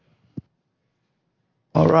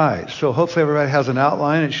right, so hopefully everybody has an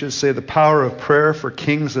outline. It should say the power of prayer for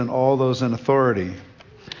kings and all those in authority.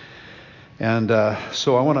 And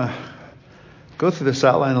so I want to go through this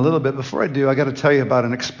outline a little bit. Before I do, I got to tell you about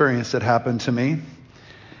an experience that happened to me.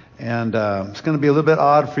 And it's going to be a little bit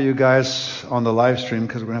odd for you guys on the live stream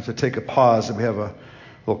because we're going to have to take a pause. And we have a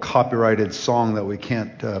little copyrighted song that we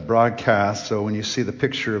can't broadcast. So when you see the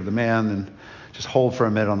picture of the man, then just hold for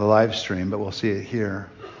a minute on the live stream, but we'll see it here.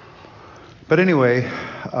 But anyway,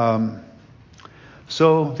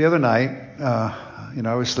 so the other night,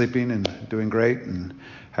 I was sleeping and doing great and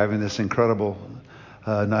having this incredible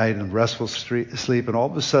night and restful sleep. And all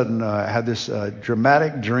of a sudden, I had this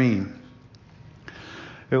dramatic dream.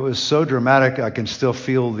 It was so dramatic, I can still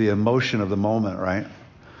feel the emotion of the moment, right?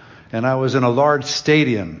 And I was in a large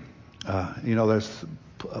stadium. There's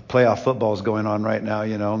playoff football's going on right now,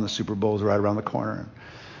 and the Super Bowl's right around the corner.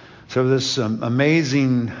 So this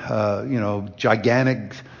amazing,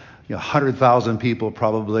 gigantic, 100,000 people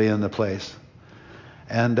probably in the place.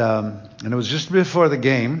 And it was just before the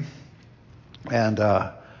game. And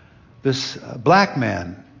this black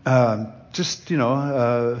man,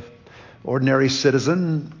 ordinary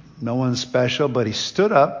citizen, no one special, but he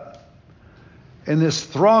stood up in this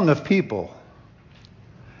throng of people.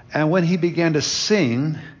 And when he began to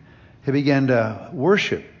sing, he began to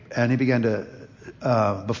worship, and he began to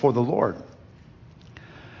before the Lord.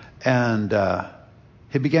 And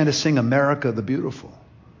he began to sing America the Beautiful.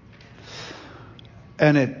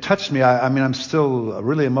 And it touched me. I'm still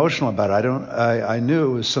really emotional about it. I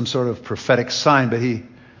knew it was some sort of prophetic sign, but he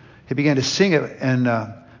began to sing it,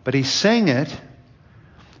 but he sang it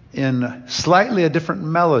in slightly a different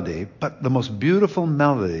melody, but the most beautiful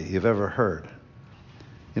melody you've ever heard.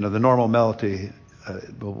 The normal melody,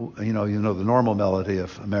 the normal melody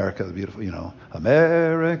of America the Beautiful,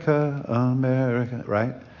 America, America,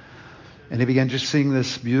 right? And he began to sing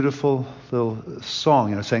this beautiful little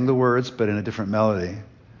song, sang the words, but in a different melody.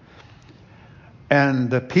 And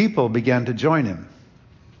the people began to join him.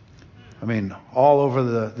 All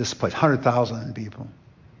over this place, 100,000 people.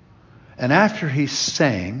 And after he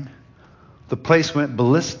sang, the place went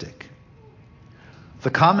ballistic.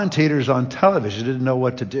 The commentators on television didn't know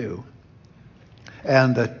what to do.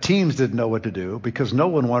 And the teams didn't know what to do because no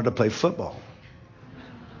one wanted to play football.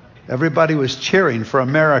 Everybody was cheering for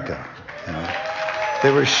America.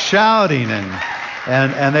 They were shouting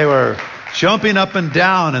and they were jumping up and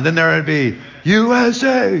down, and then there would be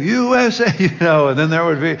USA, USA, and then there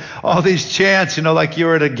would be all these chants, like you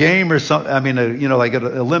were at a game or something. Like at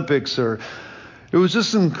the Olympics, or it was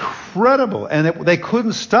just incredible, and they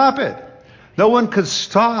couldn't stop it. No one could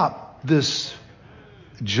stop this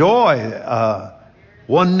joy.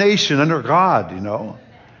 One nation under God, and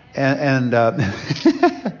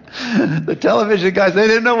the television guys, they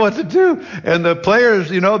didn't know what to do, and the players,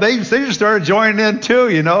 they just started joining in too,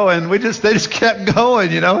 and they just kept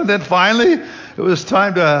going, and then finally it was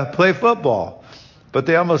time to play football, but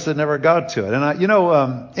they almost had never got to it.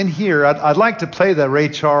 And in here, I'd like to play the Ray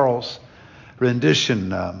Charles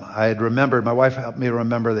rendition. I had remembered, my wife helped me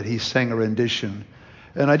remember that he sang a rendition,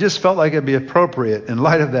 and I just felt like it'd be appropriate in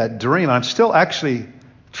light of that dream. I'm still actually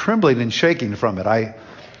trembling and shaking from it. I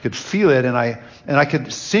could feel it, and I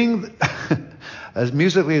could sing as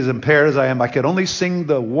musically as impaired as I am. I could only sing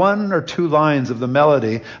the one or two lines of the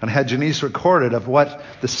melody, and I had Janice recorded of what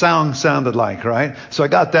the sound sounded like, right? So I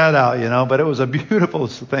got that out, but it was a beautiful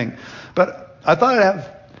thing. But I thought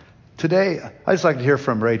today, I'd just like to hear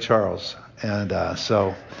from Ray Charles. And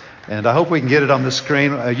I hope we can get it on the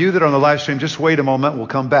screen. You that are on the live stream, just wait a moment. We'll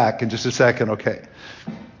come back in just a second, okay?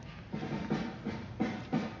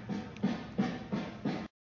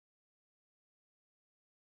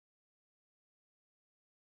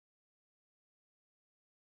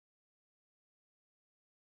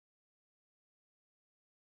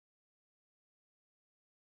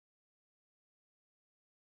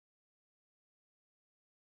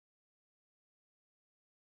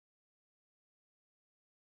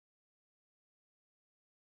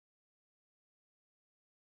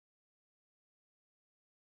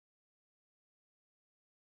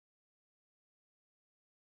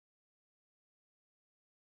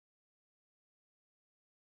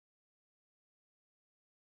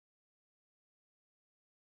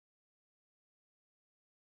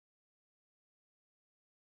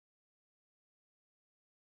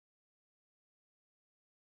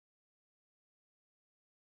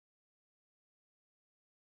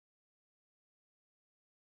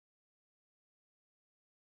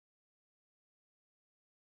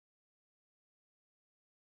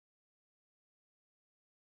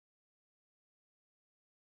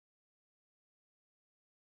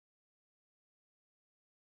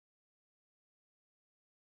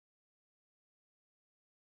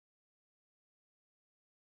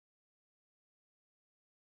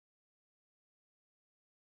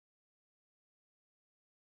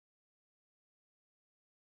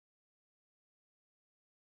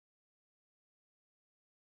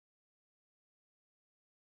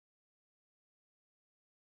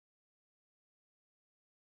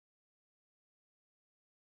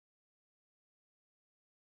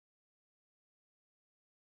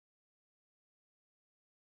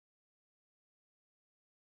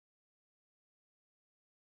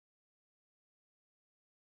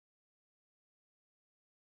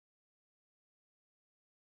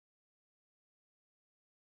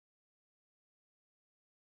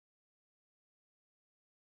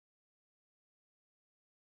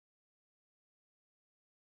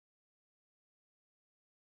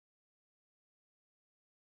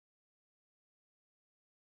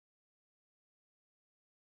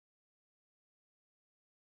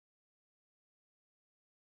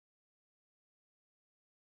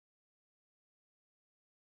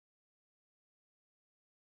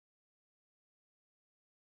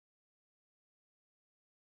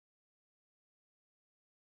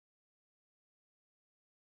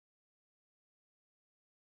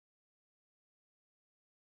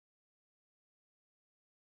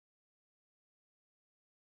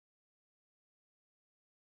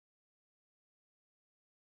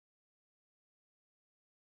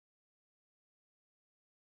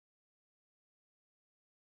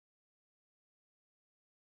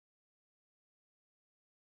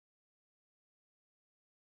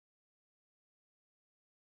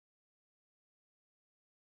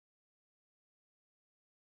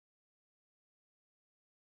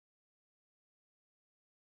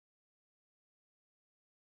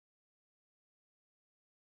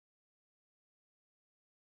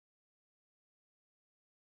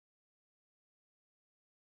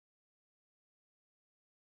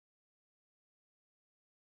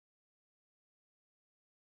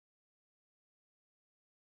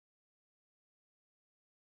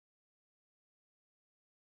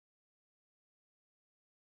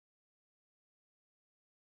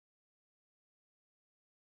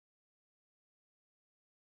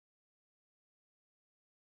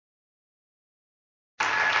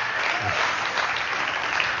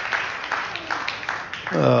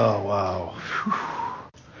 Oh, wow.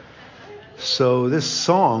 So this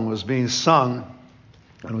song was being sung,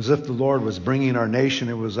 and it was as if the Lord was bringing our nation.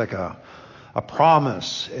 It was like a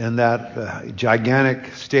promise in that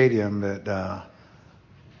gigantic stadium that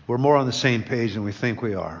we're more on the same page than we think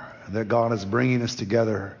we are. That God is bringing us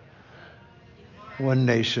together, one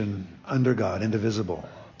nation under God, indivisible,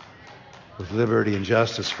 with liberty and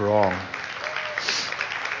justice for all.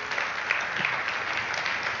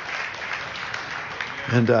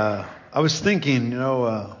 And I was thinking,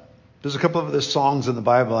 there's a couple of other songs in the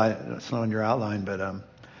Bible. It's not on your outline, but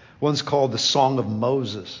one's called the Song of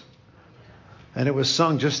Moses. And it was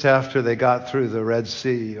sung just after they got through the Red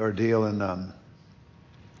Sea ordeal, and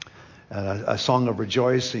a song of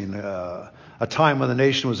rejoicing, a time when the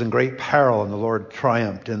nation was in great peril and the Lord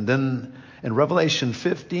triumphed. And then in Revelation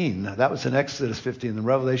 15, that was in Exodus 15, in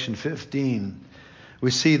Revelation 15,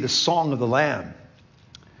 we see the Song of the Lamb.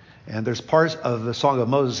 And there's parts of the Song of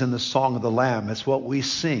Moses in the Song of the Lamb. It's what we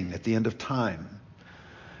sing at the end of time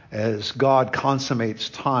as God consummates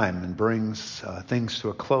time and brings things to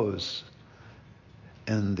a close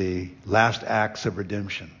in the last acts of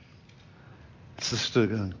redemption. It's just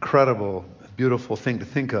an incredible, beautiful thing to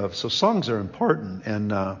think of. So songs are important,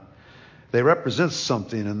 and they represent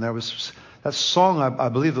something. And there was that song, I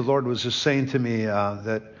believe the Lord was just saying to me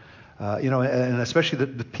that, and especially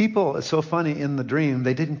the people, it's so funny, in the dream,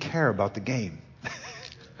 they didn't care about the game.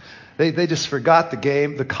 They just forgot the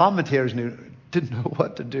game. The commentators didn't know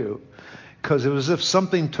what to do, because it was as if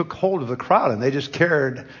something took hold of the crowd, and they just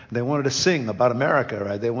cared. They wanted to sing about America,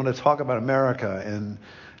 right? They wanted to talk about America, and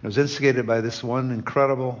it was instigated by this one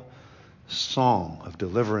incredible song of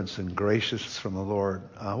deliverance and graciousness from the Lord.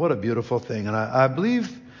 What a beautiful thing. And I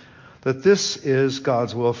believe that this is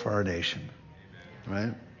God's will for our nation,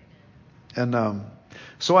 right? And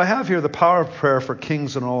so I have here the power of prayer for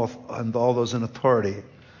kings and all those in authority.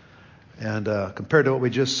 And compared to what we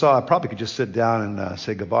just saw, I probably could just sit down and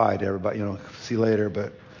say goodbye to everybody, see you later.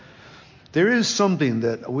 But there is something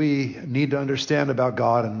that we need to understand about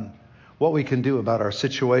God and what we can do about our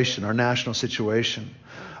situation, our national situation.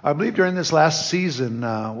 I believe during this last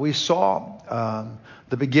season, we saw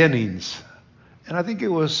the beginnings. And I think it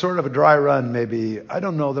was sort of a dry run, maybe. I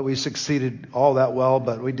don't know that we succeeded all that well,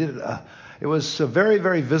 but we did. It was very,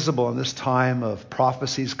 very visible in this time of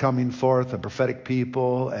prophecies coming forth, of prophetic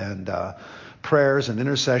people, and prayers and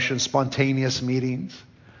intercessions, spontaneous meetings.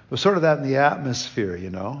 It was sort of that in the atmosphere,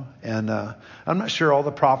 And I'm not sure all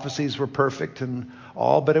the prophecies were perfect and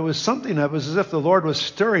all, but it was something that was as if the Lord was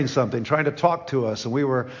stirring something, trying to talk to us. And we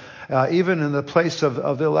were, even in the place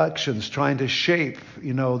of the elections, trying to shape,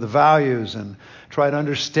 the values and try to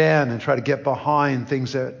understand and try to get behind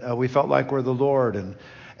things that we felt like were the Lord.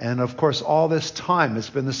 And of course, all this time, it's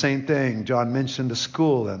been the same thing. John mentioned the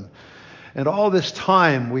school, and all this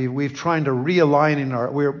time, we've trying to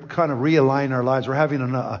we're kind of realigning our lives. We're having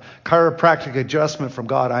a chiropractic adjustment from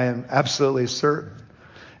God, I am absolutely certain.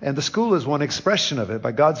 And the school is one expression of it.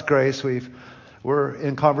 By God's grace, we're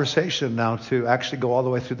in conversation now to actually go all the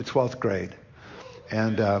way through the 12th grade.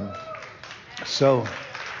 And so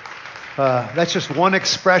that's just one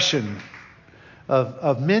expression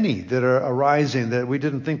of many that are arising that we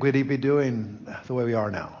didn't think we'd be doing the way we are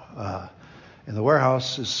now. And the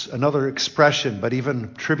warehouse is another expression, but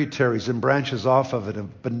even tributaries and branches off of it,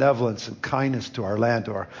 of benevolence and kindness to our land,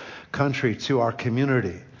 to our country, to our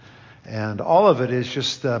community. And all of it is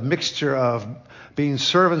just a mixture of being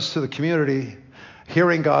servants to the community,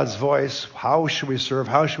 hearing God's voice. How should we serve?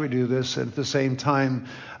 How should we do this? And at the same time,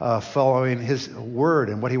 following His word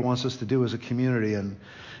and what He wants us to do as a community. And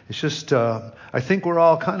it's just, I think we're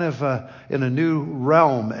all kind of in a new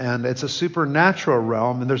realm, and it's a supernatural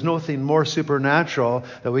realm, and there's nothing more supernatural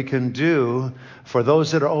that we can do for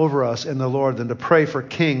those that are over us in the Lord than to pray for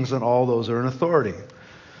kings and all those that are in authority.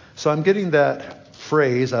 So I'm getting that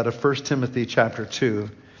phrase out of 1 Timothy chapter 2,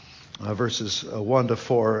 verses 1 to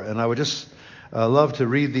 4, and I would just love to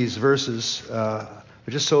read these verses. They're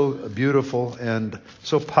just so beautiful and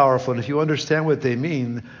so powerful, and if you understand what they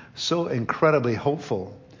mean, so incredibly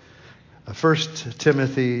hopeful. 1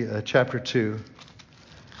 Timothy chapter 2,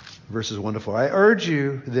 verses 1 to 4. I urge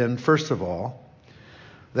you then, first of all,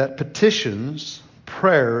 that petitions,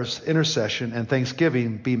 prayers, intercession, and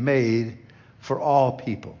thanksgiving be made for all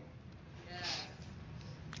people.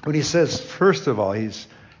 When he says, first of all,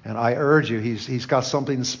 and I urge you, he's got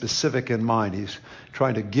something specific in mind. He's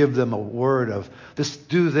trying to give them a word of,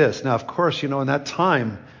 do this. Now, of course, in that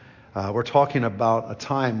time, we're talking about a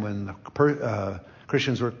time when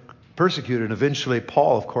Christians were persecuted. And eventually,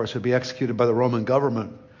 Paul, of course, would be executed by the Roman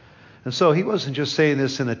government. And so he wasn't just saying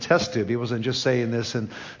this in a test tube. He wasn't just saying this in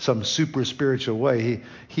some super spiritual way.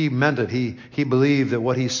 He meant it. He believed that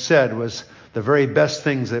what he said was the very best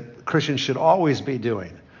things that Christians should always be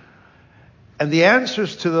doing. And the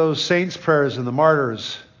answers to those saints' prayers and the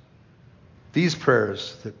martyrs, these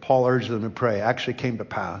prayers that Paul urged them to pray, actually came to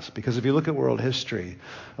pass. Because if you look at world history,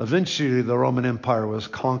 eventually the Roman Empire was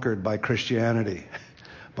conquered by Christianity,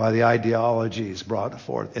 by the ideologies brought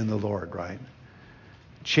forth in the Lord, right?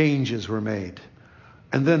 Changes were made.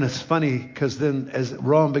 And then it's funny because then as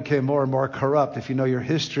Rome became more and more corrupt, if you know your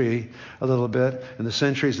history a little bit, in the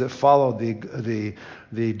centuries that followed,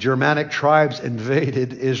 the Germanic tribes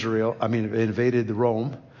invaded invaded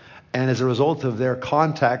Rome. And as a result of their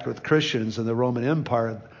contact with Christians in the Roman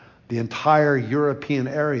Empire, the entire European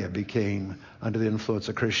area became under the influence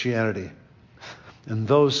of Christianity. And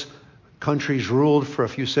those countries ruled for a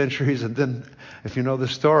few centuries, and then, if you know the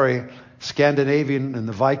story, Scandinavian and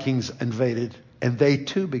the Vikings invaded, and they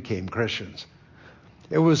too became Christians.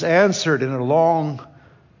 It was answered in a long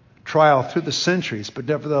trial through the centuries, but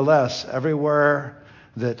nevertheless, everywhere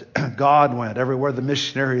that God went, everywhere the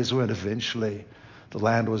missionaries went, eventually the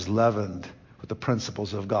land was leavened with the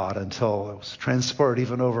principles of God until it was transported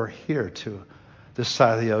even over here to this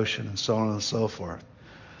side of the ocean, and so on and so forth.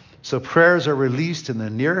 So prayers are released in the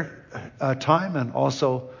near time and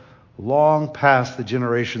also long past the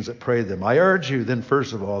generations that prayed them. I urge you then,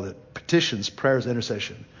 first of all, that petitions, prayers,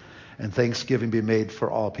 intercession, and thanksgiving be made for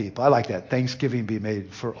all people. I like that. Thanksgiving be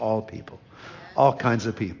made for all people. All kinds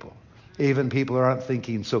of people. Even people who aren't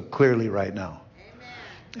thinking so clearly right now.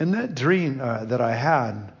 And that dream that I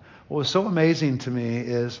had, what was so amazing to me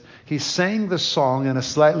is he sang the song in a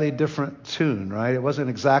slightly different tune, right? It wasn't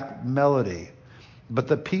an exact melody, but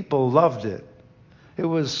the people loved it. It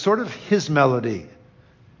was sort of his melody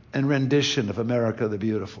and rendition of America the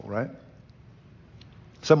Beautiful, right?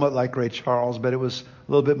 Somewhat like Ray Charles, but it was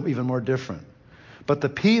a little bit even more different. But the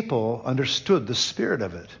people understood the spirit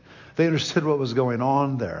of it. They understood what was going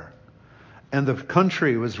on there. And the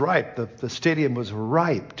country was ripe. The stadium was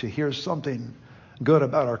ripe to hear something good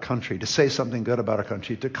about our country, to say something good about our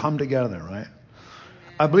country, to come together, right?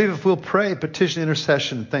 I believe if we'll pray, petition,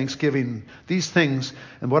 intercession, thanksgiving, these things,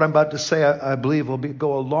 and what I'm about to say, I believe will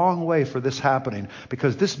go a long way for this happening.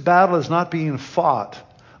 Because this battle is not being fought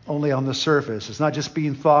only on the surface. It's not just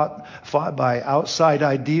being fought by outside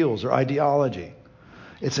ideals or ideology.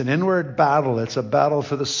 It's an inward battle. It's a battle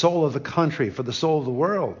for the soul of the country, for the soul of the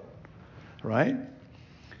world. Right?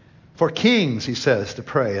 For kings, he says, to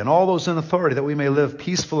pray, and all those in authority, that we may live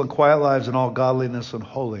peaceful and quiet lives in all godliness and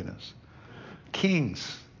holiness.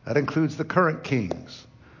 Kings, that includes the current kings.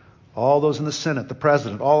 All those in the Senate, the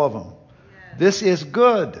president, all of them. Yes. This is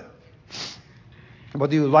good.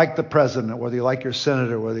 Whether you like the president, whether you like your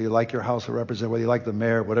senator, whether you like your House of Representatives, whether you like the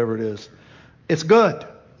mayor, whatever it is, it's good.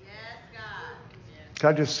 Yes, God. Can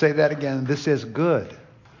I just say that again? This is good.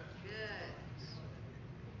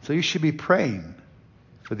 So you should be praying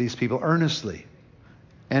for these people earnestly.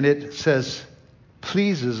 And it says,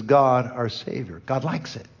 pleases God our Savior. God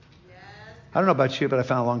likes it. Yes. I don't know about you, but I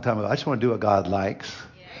found a long time ago, I just want to do what God likes.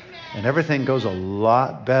 And everything goes a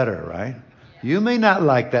lot better, right? You may not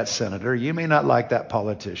like that senator. You may not like that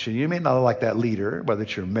politician. You may not like that leader, whether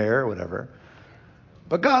it's your mayor or whatever.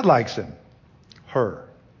 But God likes him. Her.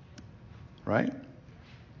 Right?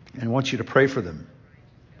 And wants you to pray for them.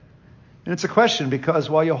 And it's a question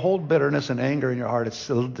because while you hold bitterness and anger in your heart,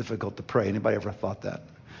 it's a little difficult to pray. Anybody ever thought that?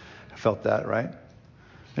 Felt that, right?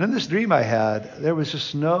 And in this dream I had, there was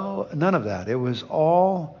just none of that. It was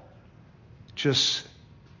all just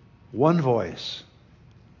one voice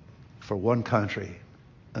for one country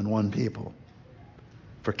and one people.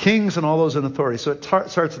 For kings and all those in authority. So it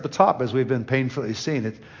starts at the top, as we've been painfully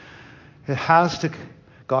seeing. God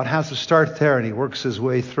has to start there, and he works his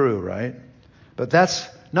way through, right? But that's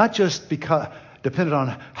not just because dependent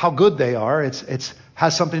on how good they are. It's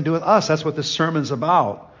has something to do with us. That's what this sermon's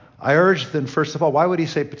about. I urge then, first of all, why would he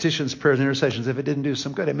say petitions, prayers, and intercessions if it didn't do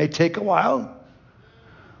some good? It may take a while,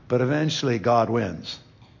 but eventually God wins.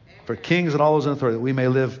 For kings and all those in authority, that we may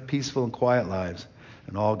live peaceful and quiet lives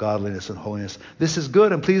in all godliness and holiness. This is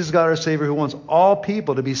good and pleases God our Savior, who wants all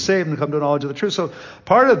people to be saved and come to a knowledge of the truth. So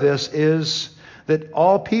part of this is that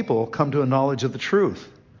all people come to a knowledge of the truth.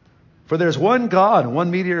 For there's one God,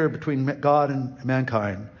 one mediator between God and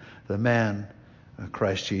mankind, the man,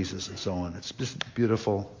 Christ Jesus, and so on. It's just a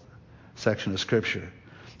beautiful section of Scripture.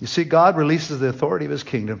 You see, God releases the authority of his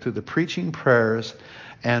kingdom through the preaching, prayers,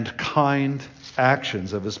 and kind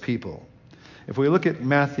actions of his people. If we look at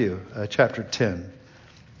Matthew chapter 10,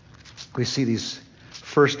 we see these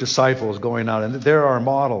first disciples going out, and they're our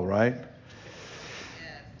model, right?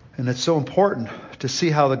 And it's so important to see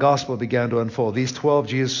how the gospel began to unfold. These 12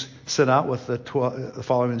 Jesus sent out with the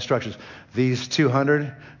following instructions. These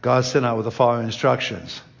 200, God sent out with the following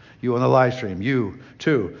instructions. You on the live stream, you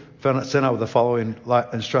too, sent out with the following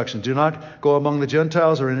instructions. Do not go among the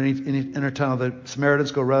Gentiles or in any inner town of the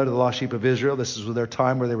Samaritans. Go rather to the lost sheep of Israel. This is their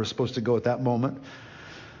time where they were supposed to go at that moment.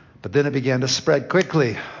 But then it began to spread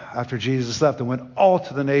quickly after Jesus left and went all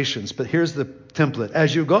to the nations. But here's the template.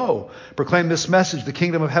 As you go, proclaim this message. The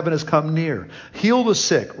kingdom of heaven has come near. Heal the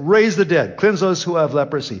sick. Raise the dead. Cleanse those who have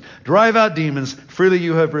leprosy. Drive out demons. Freely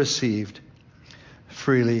you have received.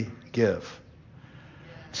 Freely give.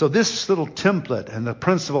 So this little template and the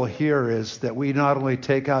principle here is that we not only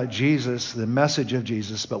take out Jesus, the message of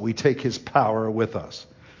Jesus, but we take his power with us.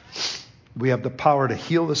 We have the power to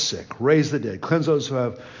heal the sick, raise the dead, cleanse those who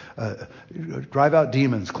have, drive out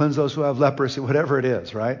demons, cleanse those who have leprosy, whatever it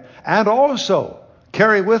is, right? And also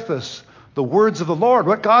carry with us the words of the Lord,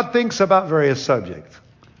 what God thinks about various subjects.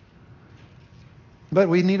 But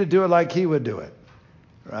we need to do it like he would do it,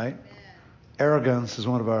 right? Arrogance is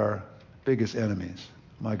one of our biggest enemies.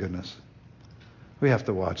 My goodness. We have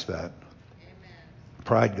to watch that.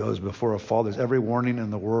 Pride goes before a fall. There's every warning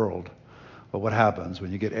in the world. But what happens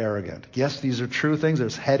when you get arrogant? Yes, these are true things.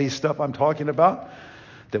 There's heady stuff I'm talking about.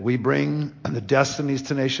 That we bring the destinies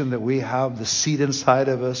to nation. That we have the seed inside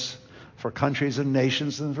of us for countries and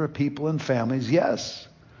nations and for people and families. Yes.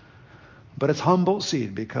 But it's humble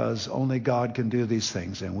seed because only God can do these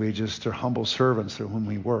things. And we just are humble servants through whom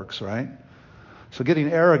he works, right? So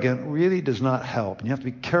getting arrogant really does not help. And you have to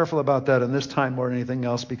be careful about that in this time more than anything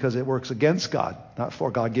else because it works against God, not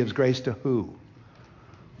for. God gives grace to who?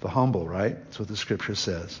 The humble, right? That's what the scripture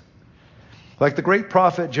says. Like the great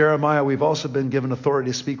prophet Jeremiah, we've also been given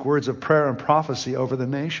authority to speak words of prayer and prophecy over the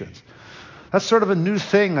nations. That's sort of a new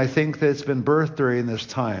thing, I think, that's been birthed during this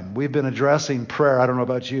time. We've been addressing prayer. I don't know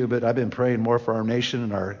about you, but I've been praying more for our nation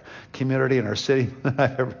and our community and our city than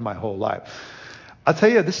I've ever in my whole life. I'll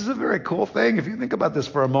tell you, this is a very cool thing if you think about this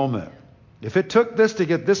for a moment. If it took this to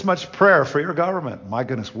get this much prayer for your government, my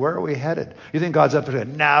goodness, where are we headed? You think God's up there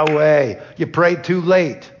saying, no way, you prayed too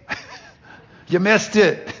late. You missed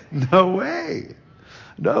it. No way.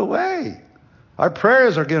 No way. Our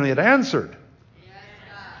prayers are going to get answered.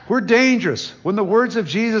 We're dangerous. When the words of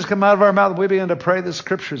Jesus come out of our mouth, we begin to pray the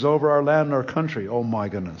scriptures over our land and our country. Oh my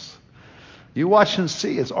goodness. You watch and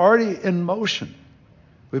see. It's already in motion.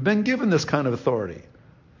 We've been given this kind of authority.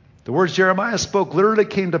 The words Jeremiah spoke literally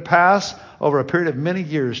came to pass over a period of many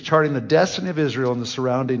years, charting the destiny of Israel and the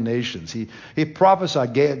surrounding nations. He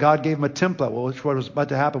prophesied. God gave him a template, which was about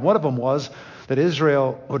to happen. One of them was that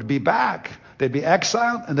Israel would be back. They'd be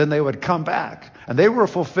exiled, and then they would come back. And they were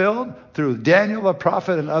fulfilled through Daniel, the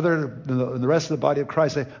prophet, and the rest of the body of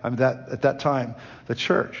Christ. At that time, the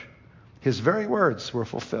church. His very words were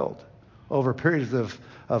fulfilled over periods of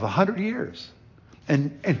 100 years.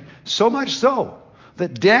 And so much so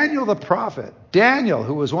that Daniel the prophet, Daniel,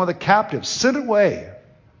 who was one of the captives, sent away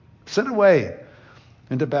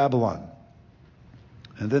into Babylon.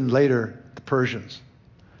 And then later, the Persians.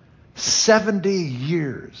 70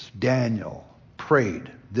 yeand Daniel prayed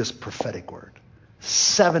this prophetic word.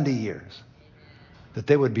 70 years. That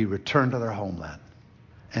they would be returned to their homeland.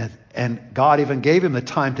 And God even gave him the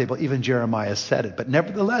timetable. Even Jeremiah said it. But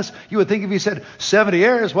nevertheless, you would think if he said 70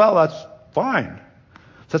 years, well, that's fine.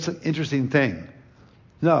 That's an interesting thing.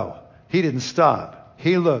 No, he didn't stop.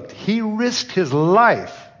 He looked. He risked his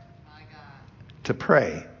life to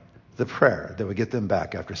pray the prayer that would get them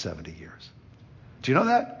back after 70 years. Do you know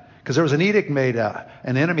that? Because there was an edict made,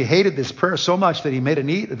 and the enemy hated this prayer so much that he made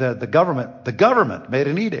the government made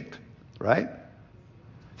an edict, right?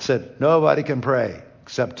 Said, nobody can pray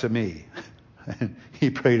except to me.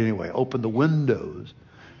 He prayed anyway. Opened the windows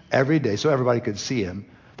every day so everybody could see him.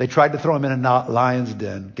 They tried to throw him in a lion's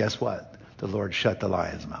den. Guess what? The Lord shut the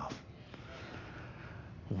lion's mouth.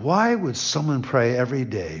 Why would someone pray every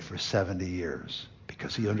day for 70 years?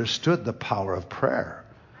 Because he understood the power of prayer.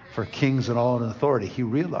 For kings and all in authority, he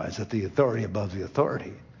realized that the authority above the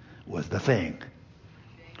authority was the thing.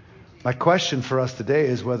 My question for us today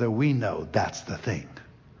is whether we know that's the thing.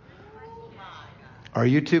 Are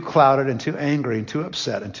you too clouded and too angry and too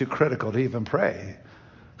upset and too critical to even pray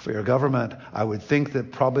for your government? I would think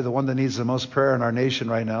that probably the one that needs the most prayer in our nation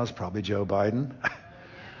right now is probably Joe Biden.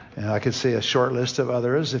 And I could see a short list of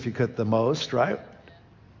others if you could the most, right?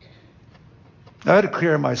 I had to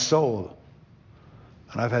clear my soul.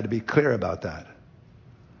 And I've had to be clear about that.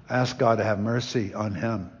 Ask God to have mercy on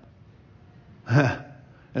him. And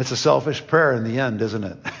it's a selfish prayer in the end, isn't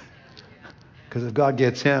it? Because if God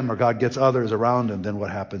gets him or God gets others around him, then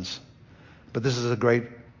what happens? But this is a great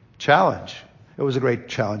challenge. It was a great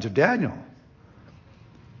challenge of Daniel.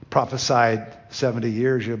 Prophesied 70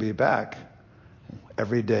 years you'll be back.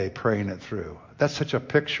 Every day praying it through. That's such a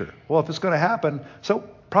picture. Well, if it's going to happen, so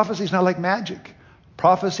prophecy is not like magic.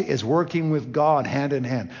 Prophecy is working with God hand in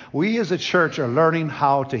hand. We as a church are learning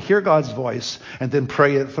how to hear God's voice and then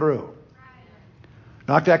pray it through.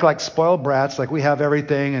 Not to act like spoiled brats, like we have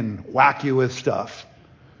everything and whack you with stuff.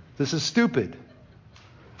 This is stupid.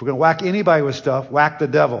 If we're going to whack anybody with stuff, whack the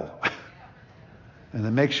devil. And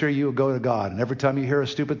then make sure you go to God. And every time you hear a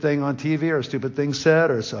stupid thing on TV or a stupid thing said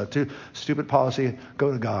or a stupid policy,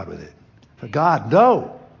 go to God with it. But God,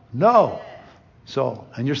 no. So,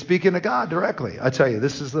 and you're speaking to God directly. I tell you,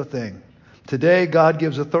 this is the thing. Today, God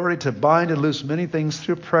gives authority to bind and loose many things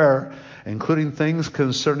through prayer, including things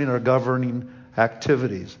concerning our governing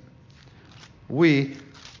activities. We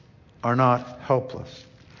are not helpless.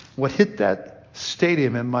 What hit that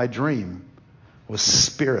stadium in my dream was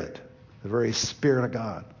spirit. The very Spirit of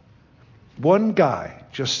God. One guy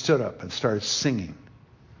just stood up and started singing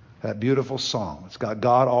that beautiful song. It's got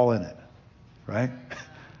God all in it, right?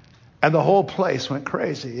 And the whole place went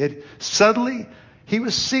crazy. Suddenly, he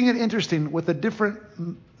was singing interesting with a different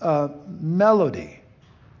melody.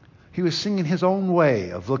 He was singing his own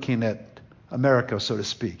way of looking at America, so to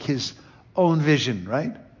speak. His own vision,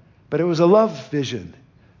 right? But it was a love vision.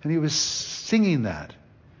 And he was singing that.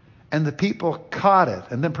 And the people caught it.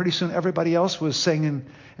 And then pretty soon everybody else was singing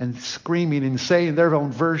and screaming and saying their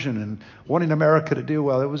own version and wanting America to do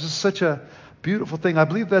well. It was just such a beautiful thing. I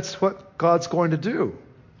believe that's what God's going to do,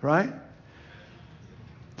 right?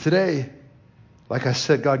 Today, like I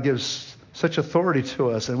said, God gives such authority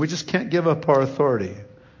to us, and we just can't give up our authority.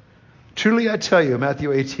 Truly I tell you,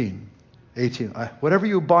 Matthew 18, whatever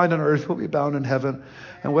you bind on earth will be bound in heaven,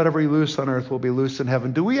 and whatever you loose on earth will be loosed in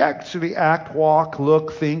heaven. Do we actually act, walk,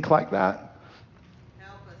 look, think like that?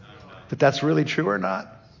 That that's really true or not?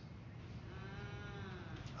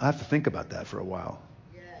 I have to think about that for a while.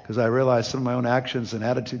 Because I realize some of my own actions and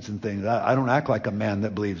attitudes and things, I don't act like a man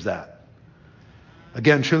that believes that.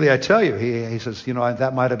 Again, truly I tell you, he says,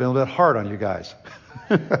 that might have been a little bit hard on you guys.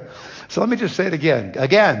 So let me just say it again.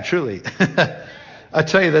 Again, truly. I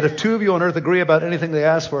tell you that if two of you on earth agree about anything they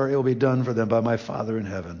ask for, it will be done for them by my Father in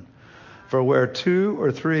heaven. For where 2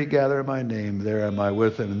 or 3 gather in my name, there am I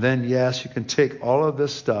with them. And then, yes, you can take all of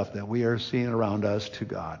this stuff that we are seeing around us to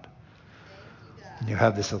God. And you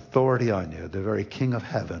have this authority on you. The very King of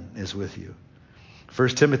heaven is with you. 1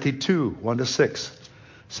 Timothy 2, 1-6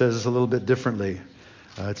 says this a little bit differently.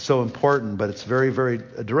 It's so important, but it's very, very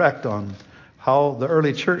direct on how the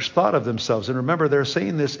early church thought of themselves. And remember, they're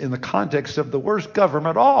saying this in the context of the worst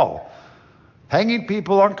government of all. Hanging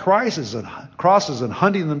people on crosses and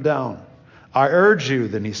hunting them down. I urge you,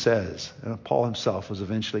 then he says. And Paul himself was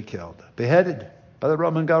eventually killed. Beheaded by the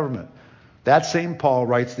Roman government. That same Paul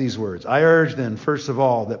writes these words. I urge then, first of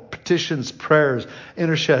all, that petitions, prayers,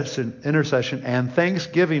 intercession, and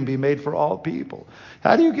thanksgiving be made for all people.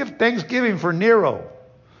 How do you give thanksgiving for Nero?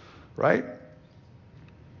 Right?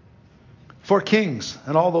 For kings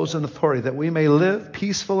and all those in authority, that we may live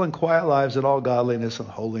peaceful and quiet lives in all godliness and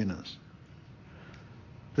holiness.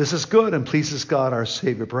 This is good and pleases God our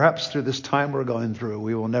Savior. Perhaps through this time we're going through,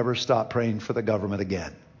 we will never stop praying for the government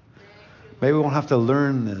again. Maybe we won't have to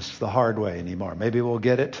learn this the hard way anymore. Maybe we'll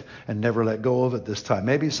get it and never let go of it this time.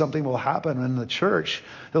 Maybe something will happen in the church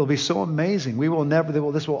that will be so amazing.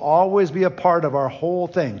 This will always be a part of our whole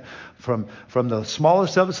thing. From the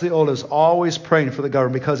smallest of us to the oldest, always praying for the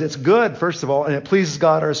government because it's good, first of all, and it pleases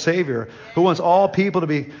God our Savior, who wants all people to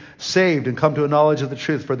be saved and come to a knowledge of the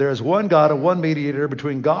truth. For there is one God and one mediator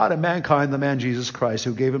between God and mankind, the man Jesus Christ,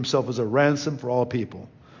 who gave himself as a ransom for all people.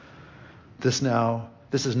 This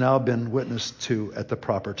has now been witnessed to at the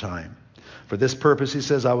proper time. For this purpose, he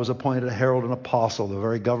says, I was appointed a herald and apostle. The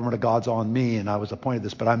very government of God's on me, and I was appointed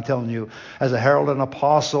this. But I'm telling you, as a herald and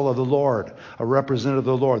apostle of the Lord, a representative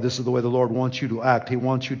of the Lord, this is the way the Lord wants you to act. He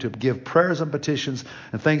wants you to give prayers and petitions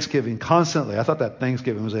and thanksgiving constantly. I thought that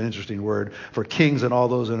thanksgiving was an interesting word for kings and all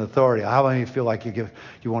those in authority. How many feel like you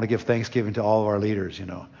want to give thanksgiving to all of our leaders,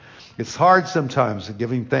 It's hard sometimes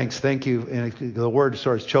giving thanks. Thank you. And the word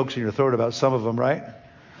sort of chokes in your throat about some of them, right?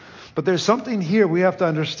 But there's something here we have to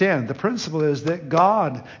understand. The principle is that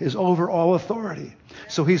God is over all authority.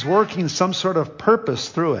 So he's working some sort of purpose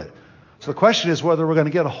through it. So the question is whether we're going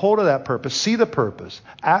to get a hold of that purpose, see the purpose,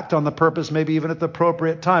 act on the purpose, maybe even at the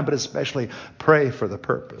appropriate time, but especially pray for the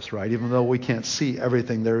purpose, right? Even though we can't see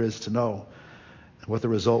everything there is to know and what the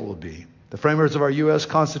result will be. The framers of our U.S.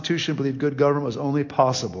 Constitution believed good government was only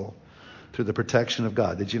possible through the protection of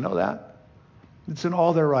God. Did you know that? It's in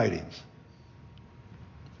all their writings.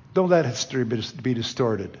 Don't let history be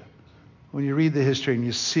distorted. when you read the history and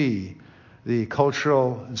you see the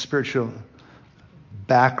cultural and spiritual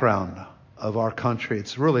background of our country,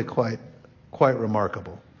 it's really quite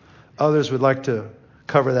remarkable. Others would like to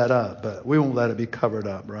cover that up, but we won't let it be covered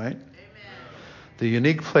up, right? Amen. The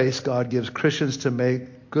unique place God gives Christians to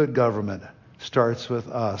make good government starts with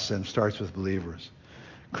us and starts with believers.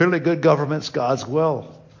 Clearly, good government's God's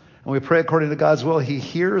will. And we pray according to God's will. He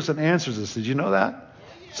hears and answers us. Did you know that?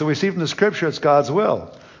 So we see from the Scripture it's God's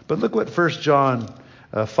will. But look what 1 John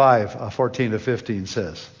 5, 14 to 15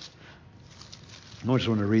 says. I just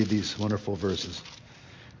want to read these wonderful verses.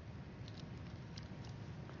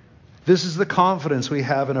 This is the confidence we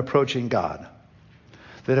have in approaching God,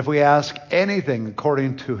 that if we ask anything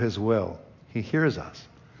according to His will, He hears us.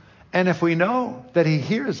 And if we know that He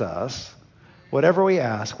hears us, whatever we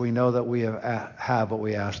ask, we know that we have what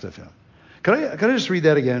we asked of Him. Can I just read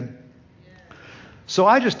that again? Yeah. So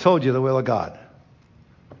I just told you the will of God.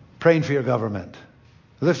 Praying for your government.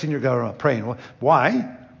 Lifting your government. Praying.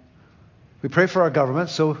 Why? We pray for our government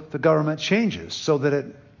so the government changes, so that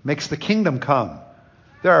it makes the kingdom come.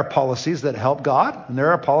 There are policies that help God, and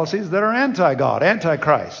there are policies that are anti-God,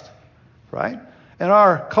 anti-Christ. Right? And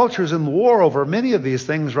our culture is in war over many of these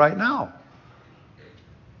things right now.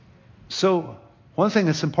 So one thing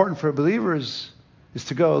that's important for believers is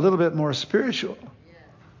to go a little bit more spiritual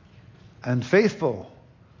and faithful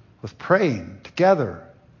with praying together,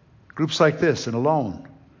 groups like this and alone.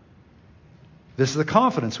 This is the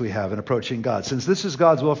confidence we have in approaching God. Since this is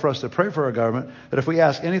God's will for us to pray for our government, that if we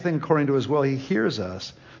ask anything according to His will, He hears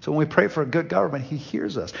us. So when we pray for a good government, He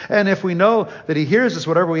hears us. And if we know that He hears us,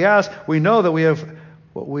 whatever we ask, we know that we have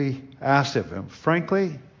what we asked of Him.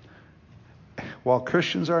 Frankly, while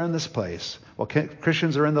Christians are in this place, while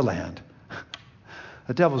Christians are in the land,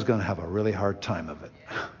 the devil's going to have a really hard time of it.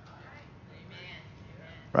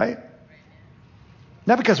 Right?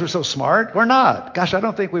 Not because we're so smart. We're not. Gosh, I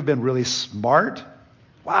don't think we've been really smart.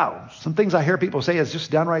 Wow. Some things I hear people say is just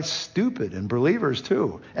downright stupid, and believers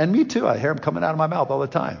too. And me too. I hear them coming out of my mouth all the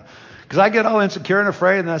time. Because I get all insecure and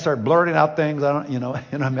afraid, and I start blurting out things.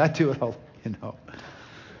 I do it all,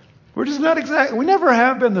 We're just not exactly, we never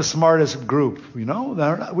have been the smartest group, We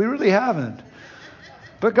really haven't.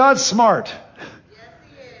 But God's smart. Yes,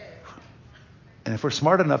 He is. And if we're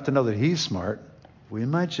smart enough to know that He's smart, we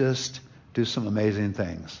might just do some amazing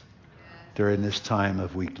things during this time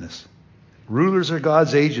of weakness. Rulers are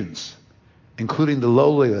God's agents, including the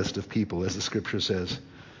lowliest of people, as the Scripture says.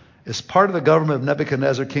 As part of the government of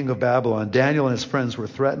Nebuchadnezzar, king of Babylon, Daniel and his friends were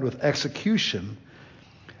threatened with execution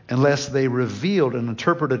unless they revealed and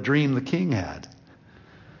interpreted a dream the king had.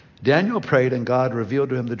 Daniel prayed, and God revealed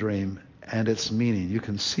to him the dream and its meaning. You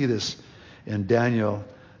can see this in Daniel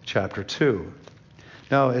chapter 2.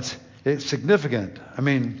 Now, it's significant.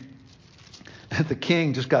 The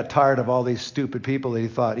king just got tired of all these stupid people that he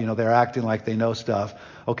thought, they're acting like they know stuff.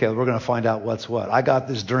 Okay, we're going to find out what's what. I got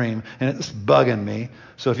this dream, and it's bugging me.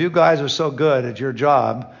 So if you guys are so good at your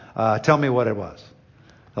job, tell me what it was.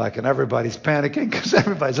 And everybody's panicking because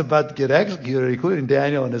everybody's about to get executed, including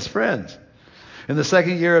Daniel and his friends. In the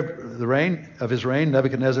second year of his reign,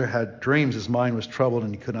 Nebuchadnezzar had dreams. His mind was troubled,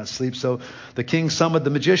 and he could not sleep. So the king summoned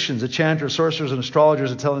the magicians, enchanters, sorcerers, and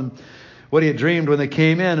astrologers to tell him what he had dreamed. When they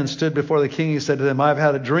came in and stood before the king, he said to them, I've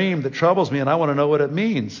had a dream that troubles me, and I want to know what it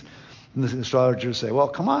means. And the astrologers say, well,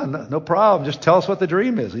 come on, no problem. Just tell us what the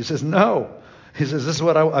dream is. He says, no. He says, this is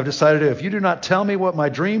what I've decided to do. If you do not tell me what my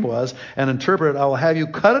dream was and interpret it, I will have you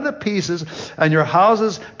cut into pieces and your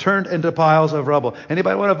houses turned into piles of rubble.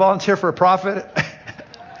 Anybody want to volunteer for a prophet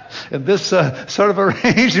in this sort of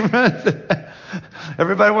arrangement?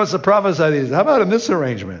 Everybody wants to prophesy these. How about in this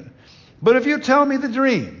arrangement? But if you tell me the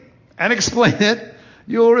dream and explain it,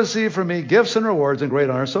 you will receive from me gifts and rewards and great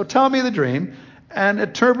honor. So tell me the dream and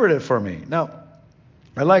interpret it for me. Now,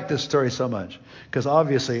 I like this story so much because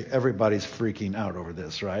obviously everybody's freaking out over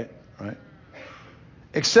this, right?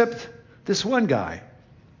 Except this one guy,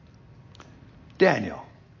 Daniel.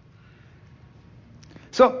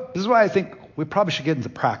 So this is why I think we probably should get into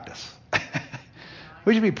practice.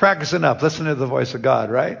 We should be practicing up, listening to the voice of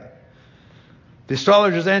God, right? The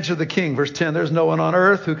astrologers answered the king, verse 10, there's no one on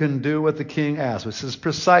earth who can do what the king asks. This is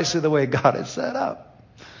precisely the way God is set up.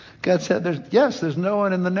 God said, there's no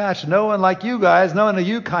one in the natural, no one like you guys, no one of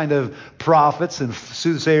you kind of prophets and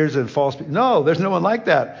soothsayers and false people. No, there's no one like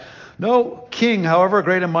that. No king, however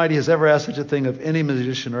great and mighty, has ever asked such a thing of any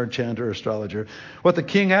magician or enchanter or astrologer. What the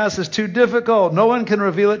king asks is too difficult. No one can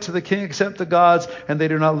reveal it to the king except the gods, and they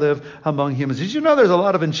do not live among humans. Did you know there's a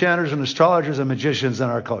lot of enchanters and astrologers and magicians in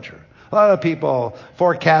our culture? A lot of people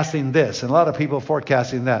forecasting this and a lot of people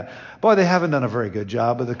forecasting that. Boy, they haven't done a very good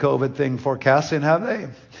job of the COVID thing forecasting, have they?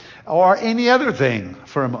 Or any other thing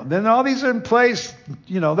for a moment. Then all these are in place.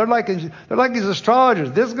 They're like these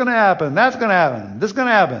astrologers. This is going to happen. That's going to happen. This is going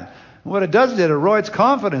to happen. And what it does is it erodes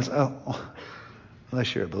confidence.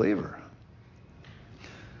 Unless you're a believer.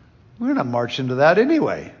 We're not marching to that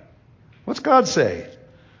anyway. What's God say?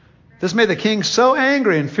 This made the king so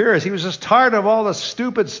angry and furious. He was just tired of all the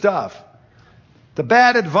stupid stuff. The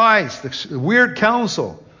bad advice, the weird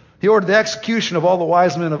counsel. He ordered the execution of all the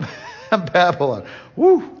wise men of Babylon.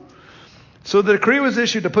 Woo! So the decree was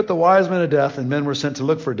issued to put the wise men to death, and men were sent to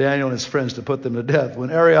look for Daniel and his friends to put them to death. When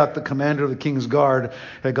Arioch, the commander of the king's guard,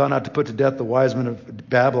 had gone out to put to death the wise men of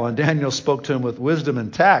Babylon, Daniel spoke to him with wisdom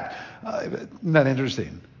and tact. Isn't that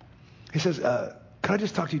interesting? He says, could I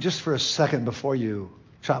just talk to you just for a second before you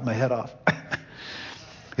chop my head off?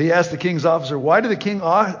 He asked the king's officer, why did the king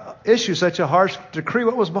issue such a harsh decree?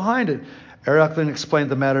 What was behind it? Arioch then explained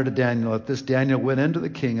the matter to Daniel. At this, Daniel went into the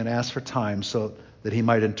king and asked for time so that he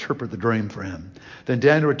might interpret the dream for him. Then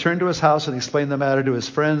Daniel returned to his house and explained the matter to his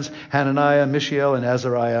friends, Hananiah, Mishael, and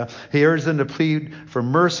Azariah. He urged them to plead for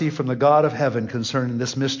mercy from the God of heaven concerning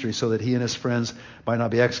this mystery so that he and his friends might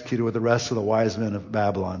not be executed with the rest of the wise men of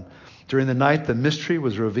Babylon. During the night, the mystery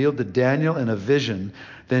was revealed to Daniel in a vision.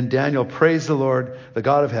 Then Daniel praised the Lord, the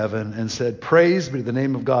God of heaven, and said, praise be to the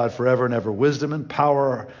name of God forever and ever. Wisdom and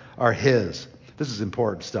power are his. This is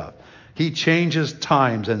important stuff. He changes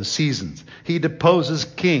times and seasons. He deposes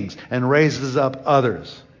kings and raises up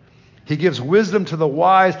others. He gives wisdom to the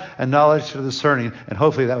wise and knowledge to the discerning. And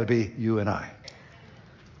hopefully that would be you and I.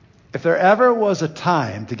 If there ever was a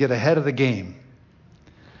time to get ahead of the game,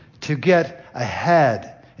 to get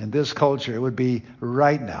ahead in this culture, it would be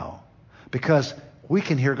right now, because we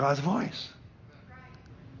can hear God's voice.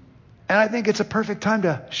 And I think it's a perfect time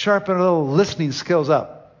to sharpen our little listening skills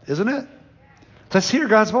up, isn't it? Let's hear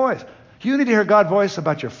God's voice. You need to hear God's voice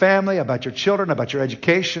about your family, about your children, about your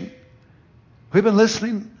education. We've been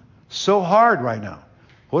listening so hard right now.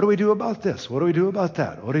 What do we do about this? What do we do about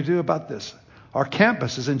that? What do we do about this? Our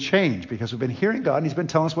campus is in change because we've been hearing God and He's been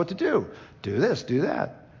telling us what to do. Do this, do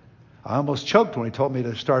that. I almost choked when He told me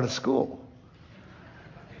to start a school.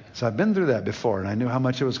 So I've been through that before, and I knew how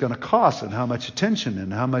much it was going to cost and how much attention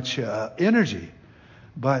and how much energy.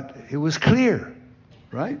 But it was clear,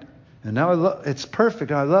 right? And now it's perfect.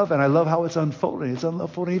 And I love how it's unfolding. It's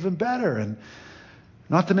unfolding even better. And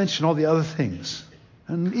not to mention all the other things.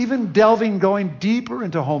 And even going deeper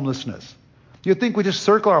into homelessness. You'd think we just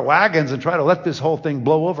circle our wagons and try to let this whole thing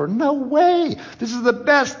blow over. No way. This is the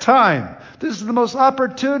best time. This is the most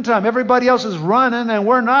opportune time. Everybody else is running and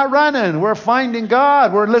we're not running. We're finding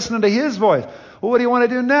God. We're listening to His voice. Well, what do you want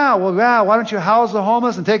to do now? Well, why don't you house the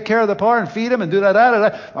homeless and take care of the poor and feed them and do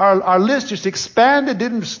that? Our list just expanded,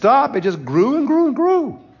 didn't stop. It just grew and grew and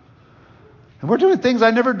grew. And we're doing things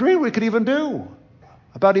I never dreamed we could even do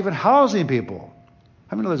about even housing people.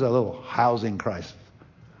 I mean, there's a little housing crisis.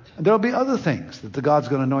 And there'll be other things that the God's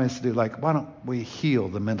going to anoint us to do, like why don't we heal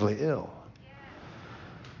the mentally ill?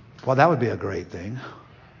 Well, that would be a great thing.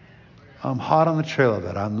 I'm hot on the trail of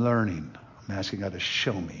that. I'm learning. I'm asking God to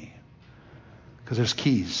show me. Because there's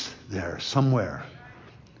keys there somewhere.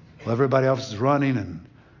 Well, everybody else is running and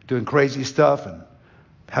doing crazy stuff and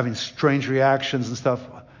having strange reactions and stuff.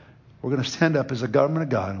 We're going to stand up as a government of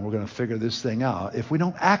God and we're going to figure this thing out if we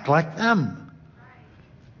don't act like them.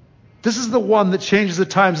 This is the one that changes the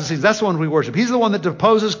times and seasons. That's the one we worship. He's the one that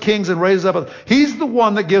deposes kings and raises up others. He's the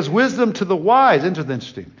one that gives wisdom to the wise.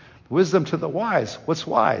 Interesting. Wisdom to the wise. What's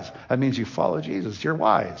wise? That means you follow Jesus. You're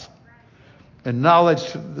wise. And knowledge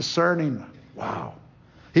to the discerning. Wow.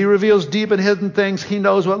 He reveals deep and hidden things. He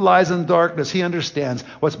knows what lies in darkness. He understands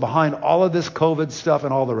what's behind all of this COVID stuff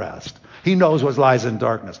and all the rest. He knows what lies in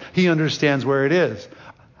darkness. He understands where it is.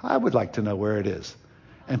 I would like to know where it is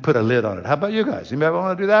and put a lid on it. How about you guys? Anybody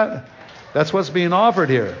want to do that? That's what's being offered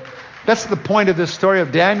here. That's the point of this story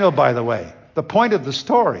of Daniel, by the way. The point of the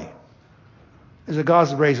story is that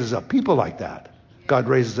God raises up people like that. God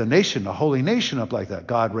raises a nation, a holy nation up like that.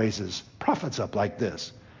 God raises prophets up like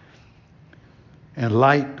this. And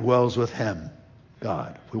light dwells with Him,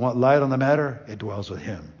 God. If we want light on the matter, it dwells with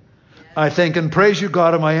Him. I thank and praise you,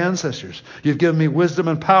 God of my ancestors. You've given me wisdom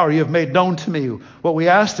and power. You have made known to me what we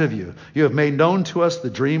asked of you. You have made known to us the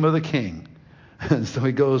dream of the king. And so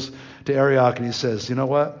he goes to Arioch and he says, you know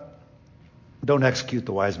what? Don't execute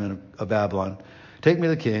the wise men of Babylon. Take me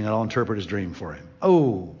to the king and I'll interpret his dream for him.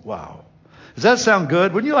 Oh, wow. Does that sound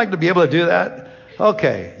good? Wouldn't you like to be able to do that?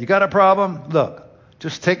 Okay, you got a problem? Look,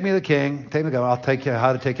 just take me to the king. Take me to the king. I'll take you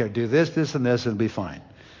how to take care. Do this, this, and this, and it'll be fine.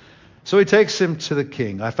 So he takes him to the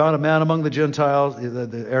king. I found a man among the Gentiles.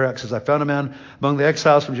 The Arach says, I found a man among the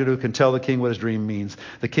exiles from Judah who can tell the king what his dream means.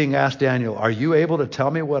 The king asked Daniel, are you able to tell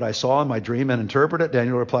me what I saw in my dream and interpret it?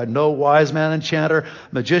 Daniel replied, no wise man, enchanter,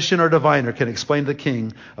 magician, or diviner can explain to the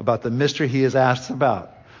king about the mystery he is asked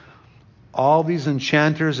about. All these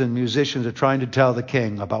enchanters and musicians are trying to tell the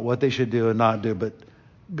king about what they should do and not do, but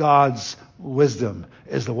God's wisdom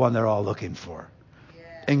is the one they're all looking for. Yeah.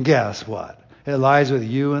 And guess what? It lies with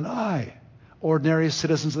you and I, ordinary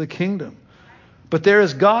citizens of the kingdom. But there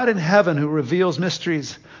is God in heaven who reveals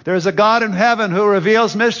mysteries. There is a God in heaven who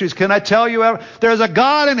reveals mysteries. Can I tell you? There's a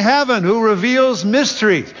God in heaven who reveals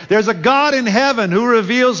mysteries. There's a God in heaven who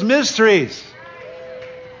reveals mysteries.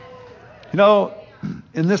 You know,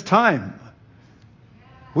 in this time,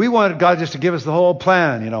 we wanted God just to give us the whole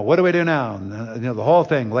plan. You know, what do we do now? And, you know, the whole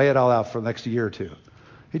thing, lay it all out for the next year or two.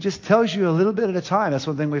 He just tells you a little bit at a time. That's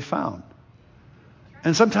one thing we found.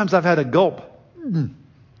 And sometimes I've had a gulp.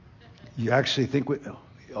 You actually think,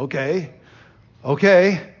 okay,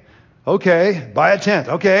 buy a tent,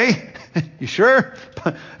 okay, you sure?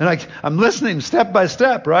 And I'm listening step by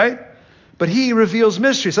step, right? But he reveals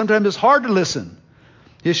mystery. Sometimes it's hard to listen.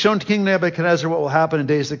 He has shown to King Nebuchadnezzar what will happen in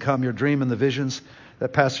days to come, your dream and the visions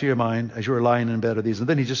that pass through your mind as you are lying in bed of these. And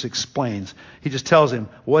then he just explains. He just tells him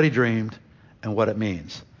what he dreamed and what it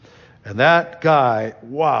means. And that guy,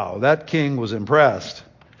 wow, that king was impressed.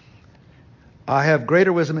 I have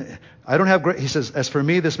greater wisdom. I don't have great, he says, as for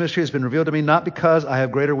me, this mystery has been revealed to me, not because I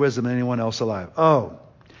have greater wisdom than anyone else alive. Oh,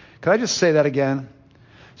 can I just say that again?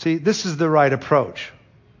 See, this is the right approach.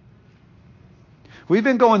 We've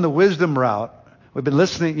been going the wisdom route. We've been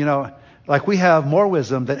listening, you know, like we have more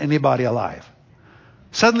wisdom than anybody alive.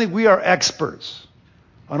 Suddenly we are experts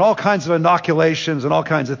on all kinds of inoculations and all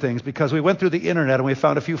kinds of things because we went through the internet and we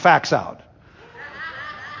found a few facts out.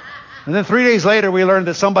 And then 3 days later, we learned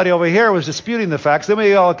that somebody over here was disputing the facts. Then we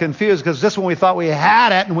got all confused because just when we thought we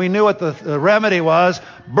had it and we knew what the remedy was,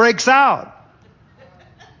 breaks out.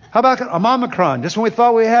 How about Omicron? Just when we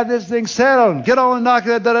thought we had this thing settled, get all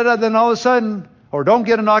inoculated, then all of a sudden, or don't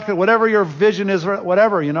get inoculated, whatever your vision is,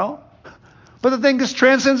 whatever, you know. But the thing just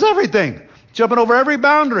transcends everything, jumping over every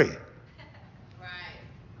boundary.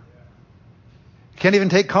 Can't even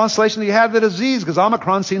take consolation that you have the disease because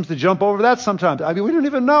Omicron seems to jump over that sometimes. I mean, we don't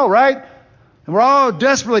even know, right? And we're all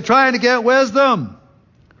desperately trying to get wisdom,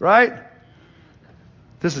 right?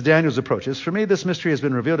 This is Daniel's approach. As for me, this mystery has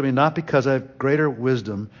been revealed to me not because I have greater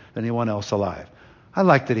wisdom than anyone else alive. I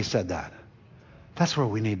like that he said that. That's where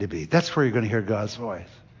we need to be. That's where you're going to hear God's voice.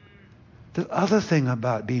 The other thing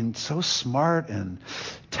about being so smart and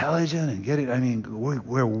intelligent and getting, I mean,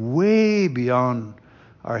 we're way beyond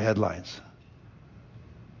our headlines.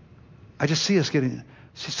 I just see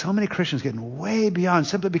so many Christians getting way beyond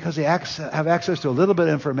simply because they have access to a little bit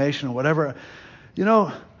of information or whatever. You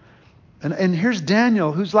know, and here's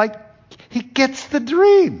Daniel who's like, he gets the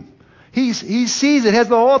dream. He sees it, has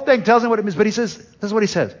the whole thing, tells him what it means. But he says, this is what he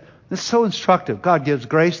says. This is so instructive. God gives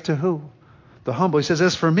grace to who? The humble. He says,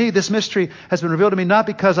 as for me, this mystery has been revealed to me not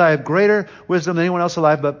because I have greater wisdom than anyone else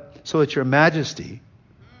alive, but so that your majesty,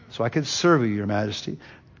 so I can serve you, your majesty,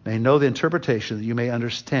 may know the interpretation that you may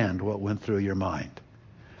understand what went through your mind.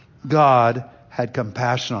 God had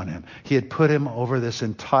compassion on him. He had put him over this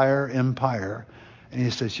entire empire. And he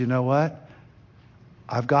says, you know what?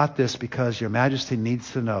 I've got this because your majesty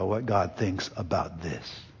needs to know what God thinks about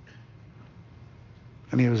this.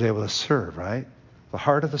 And he was able to serve, right? The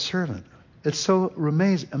heart of the servant. It's so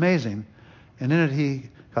amazing. And in it he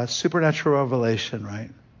got supernatural revelation, right?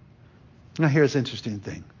 Now here's the interesting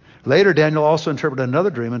thing. Later, Daniel also interpreted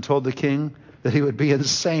another dream and told the king that he would be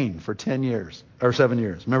insane for 10 years, or 7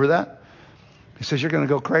 years. Remember that? He says, you're going to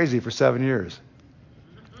go crazy for 7 years.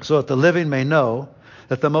 So that the living may know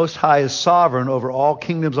that the Most High is sovereign over all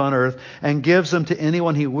kingdoms on earth and gives them to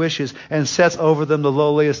anyone he wishes and sets over them the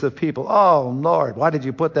lowliest of people. Oh, Lord, why did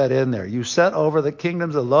you put that in there? You set over the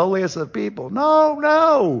kingdoms the lowliest of people.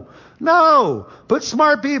 No. Put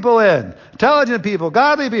smart people in, intelligent people,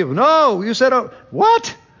 godly people. No, you said,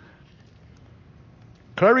 what?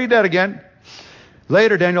 Can I read that again?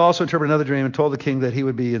 Later, Daniel also interpreted another dream and told the king that he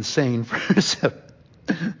would be insane for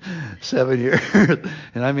 7 years.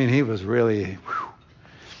 And I mean, he was really,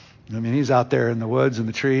 he's out there in the woods and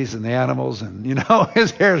the trees and the animals and,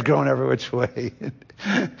 his hair's growing every which way.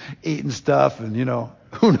 Eating stuff and,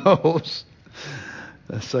 who knows?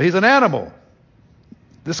 So he's an animal.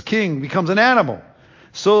 This king becomes an animal.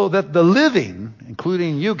 So that the living,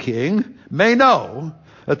 including you, king, may know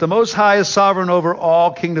that the Most High is sovereign over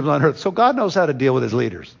all kingdoms on earth. So God knows how to deal with his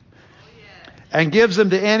leaders. And gives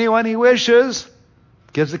them to anyone he wishes.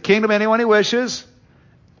 Gives the kingdom to anyone he wishes.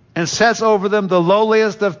 and sets over them the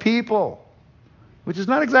lowliest of people, which is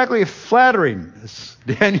not exactly flattering as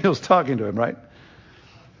Daniel's talking to him, right?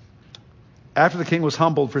 After the king was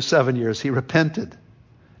humbled for 7 years, he repented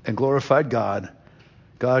and glorified God.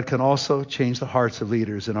 God can also change the hearts of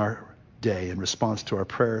leaders in our day in response to our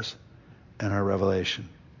prayers and our revelation.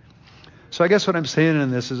 So I guess what I'm saying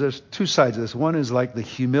in this is there's two sides of this. One is like the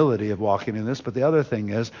humility of walking in this, but the other thing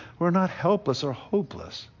is we're not helpless or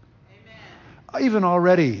hopeless. Amen. Even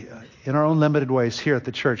already in our own limited ways here at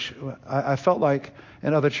the church, I felt like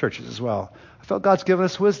in other churches as well, I felt God's given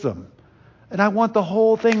us wisdom. And I want the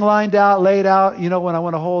whole thing laid out, when I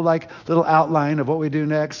want a whole little outline of what we do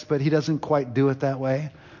next, but he doesn't quite do it that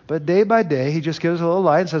way. But day by day, he just gives a little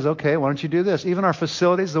light and says, okay, why don't you do this? Even our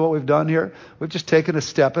facilities, what we've done here, we've just taken a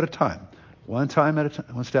step at a time. One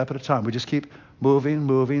step at a time. We just keep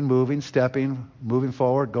moving, stepping, moving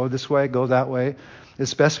forward, go this way, go that way.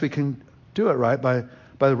 As best we can do it, right, by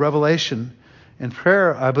the revelation. And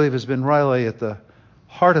prayer, I believe, has been really at the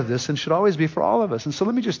heart of this and should always be for all of us. And so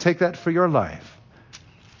let me just take that for your life.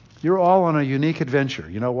 You're all on a unique adventure.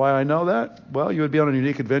 You know why I know that? Well, you would be on a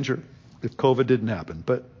unique adventure if COVID didn't happen.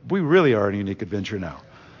 But we really are on a unique adventure now.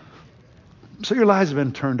 So your lives have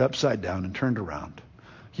been turned upside down and turned around.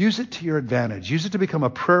 Use it to your advantage. Use it to become a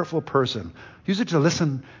prayerful person. Use it to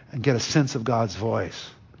listen and get a sense of God's voice.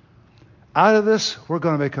 Out of this, we're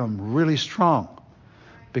going to become really strong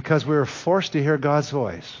because we're forced to hear God's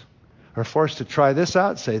voice. We're forced to try this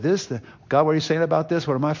out, say this. God, what are you saying about this?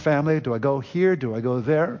 What are my family? Do I go here? Do I go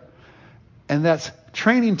there? And that's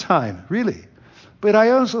training time, really. But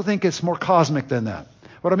I also think it's more cosmic than that.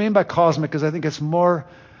 What I mean by cosmic is I think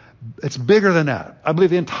it's bigger than that. I believe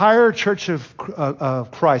the entire church of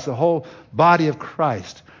Christ, the whole body of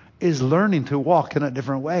Christ, is learning to walk in a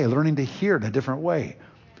different way, learning to hear in a different way.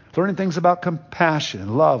 Learning things about compassion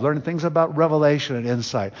and love, learning things about revelation and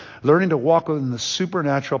insight, learning to walk in the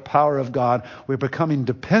supernatural power of God. We're becoming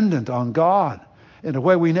dependent on God in a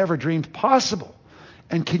way we never dreamed possible.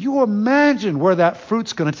 And can you imagine where that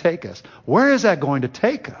fruit's going to take us? Where is that going to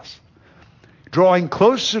take us? Drawing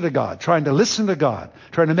closer to God, trying to listen to God,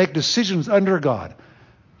 trying to make decisions under God.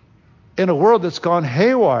 In a world that's gone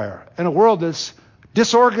haywire, in a world that's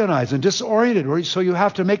disorganized and disoriented, so you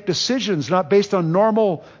have to make decisions not based on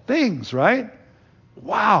normal things, right?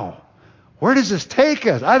 Wow. Where does this take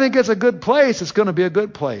us? I think it's a good place. It's going to be a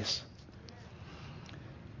good place.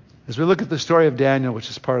 As we look at the story of Daniel, which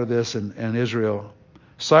is part of this, and Israel,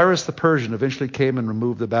 Cyrus the Persian eventually came and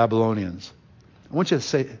removed the Babylonians. I want you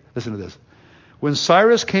to listen to this. When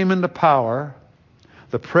Cyrus came into power,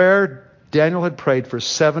 the prayer Daniel had prayed for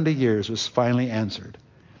 70 years was finally answered.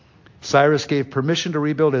 Cyrus gave permission to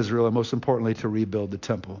rebuild Israel and, most importantly, to rebuild the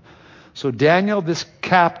temple. So Daniel, this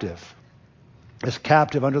captive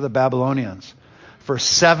under the Babylonians for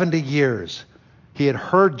 70 years. He had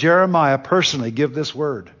heard Jeremiah personally give this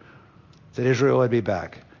word that Israel would be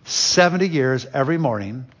back. 70 years every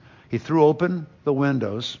morning, he threw open the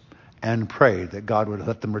windows and prayed that God would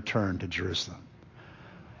let them return to Jerusalem.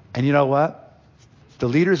 And you know what? The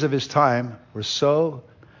leaders of his time were so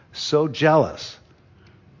jealous.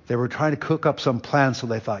 They were trying to cook up some plan, so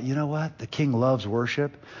they thought, you know what? The king loves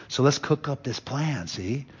worship, so let's cook up this plan,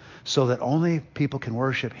 see? So that only people can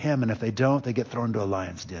worship him, and if they don't, they get thrown into a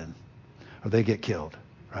lion's den. Or they get killed,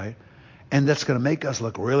 right? And that's going to make us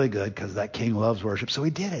look really good because that king loves worship. So he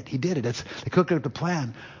did it. They cooked up the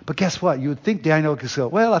plan. But guess what? You would think Daniel could go,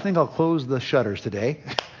 well, I think I'll close the shutters today.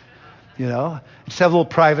 Just have a little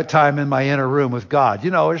private time in my inner room with God.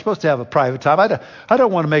 We're supposed to have a private time. I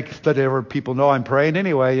don't want to let ever people know I'm praying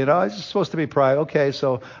anyway. It's just supposed to be private. Okay,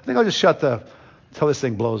 so I think I'll just until this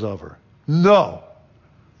thing blows over. No.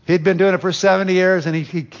 He'd been doing it for 70 years, and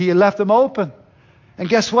he left them open. And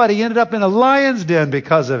guess what? He ended up in a lion's den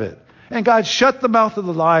because of it. And God shut the mouth of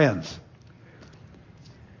the lions.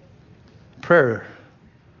 Prayer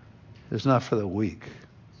is not for the weak.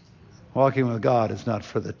 Walking with God is not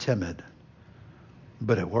for the timid.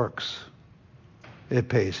 But it works. It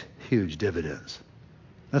pays huge dividends.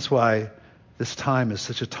 That's why this time is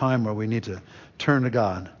such a time where we need to turn to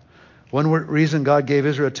God. One reason God gave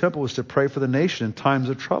Israel a temple was to pray for the nation in times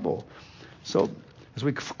of trouble. So as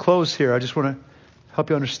we close here, I just want to help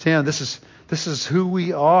you understand this is who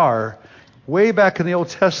we are. Way back in the Old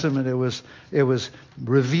Testament, it was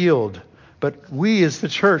revealed. But we as the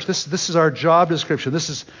church, this is our job description. This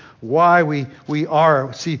is why we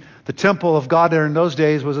are. See, the temple of God there in those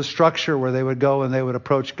days was a structure where they would go and they would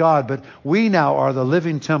approach God. But we now are the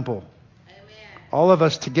living temple. Amen. All of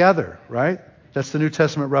us together, right? That's the New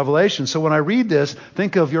Testament revelation. So when I read this,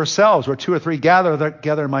 think of yourselves, where 2 or 3 gather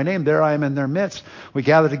together in my name, there I am in their midst. We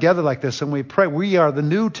gather together like this and we pray. We are the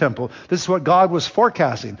new temple. This is what God was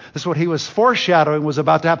forecasting. This is what he was foreshadowing was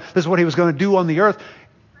about to happen. This is what he was going to do on the earth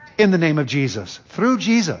in the name of Jesus, through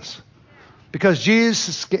Jesus. Because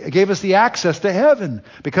Jesus gave us the access to heaven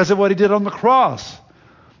because of what he did on the cross.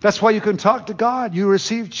 That's why you can talk to God. You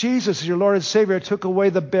received Jesus as your Lord and Savior. It took away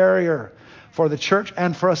the barrier for the church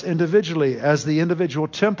and for us individually as the individual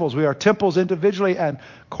temples. We are temples individually and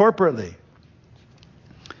corporately.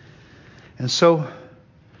 And so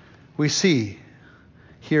we see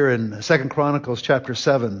here in 2 Chronicles chapter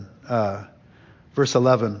 7, verse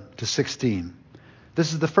 11 to 16.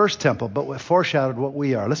 This is the first temple, but it foreshadowed what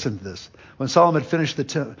we are. Listen to this. When Solomon finished the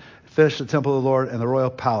temple of the Lord and the royal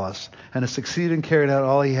palace, and had succeeded in carrying out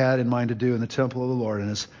all he had in mind to do in the temple of the Lord and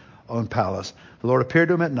his own palace, the Lord appeared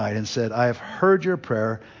to him at night and said, I have heard your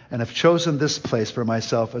prayer and have chosen this place for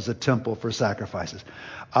myself as a temple for sacrifices.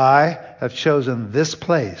 I have chosen this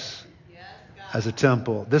place as a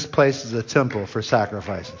temple. This place is a temple for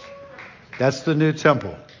sacrifices. That's the new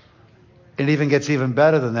temple. It even gets even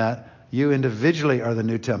better than that. You individually are the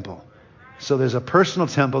new temple. So there's a personal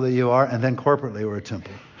temple that you are, and then corporately we're a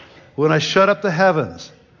temple. When I shut up the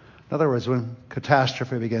heavens, in other words, when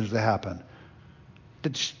catastrophe begins to happen,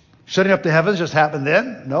 did shutting up the heavens just happen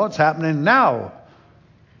then? No, it's happening now.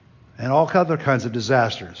 And all other kinds of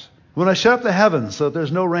disasters. When I shut up the heavens so that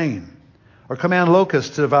there's no rain, or command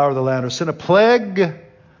locusts to devour the land, or send a plague.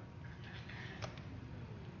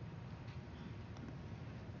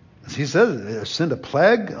 He says, send a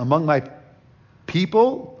plague among my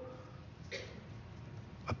people.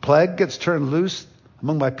 A plague gets turned loose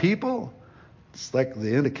among my people. It's like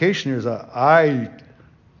the indication here is that I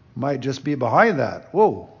might just be behind that.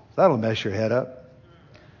 Whoa, that'll mess your head up.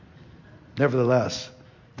 Nevertheless,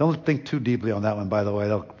 don't think too deeply on that one, by the way.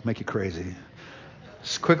 That'll make you crazy.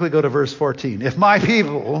 Just quickly go to verse 14. If my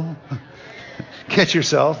people, catch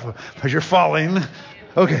yourself as you're falling.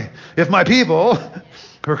 Okay, if my people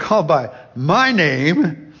who are called by my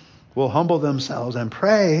name will humble themselves and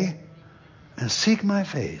pray and seek my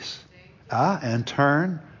face, and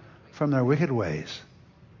turn from their wicked ways.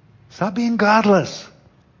 Stop being godless.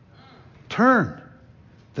 Turn.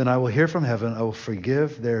 Then I will hear from heaven, I will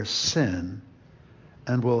forgive their sin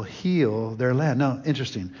and will heal their land. Now,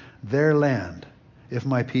 interesting. Their land, if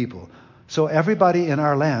my people. So everybody in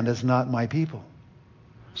our land is not my people.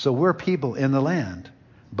 So we're people in the land.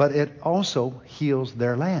 But it also heals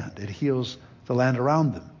their land. It heals the land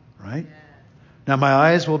around them, right? Yeah. Now my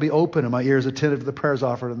eyes will be open and my ears attentive to the prayers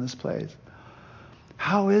offered in this place.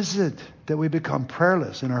 How is it that we become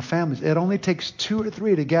prayerless in our families? It only takes 2 or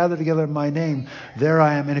 3 to gather together in my name. There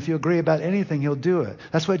I am. And if you agree about anything, he'll do it.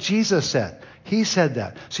 That's what Jesus said. He said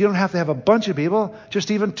that. So you don't have to have a bunch of people, just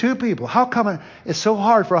even 2 people. How come it's so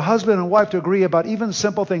hard for a husband and wife to agree about even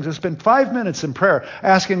simple things and spend 5 minutes in prayer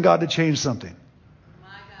asking God to change something?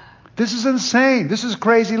 This is insane. This is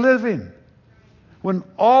crazy living. When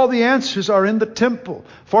all the answers are in the temple,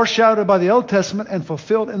 foreshadowed by the Old Testament and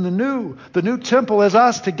fulfilled in the New. The new temple is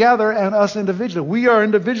us together and us individually. We are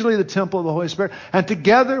individually the temple of the Holy Spirit, and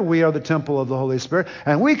together we are the temple of the Holy Spirit.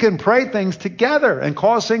 And we can pray things together and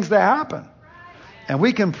cause things to happen. And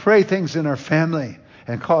we can pray things in our family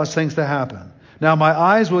and cause things to happen. Now my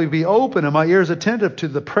eyes will be open and my ears attentive to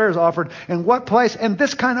the prayers offered. In what place? In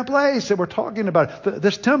this kind of place that we're talking about.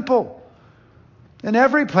 This temple. In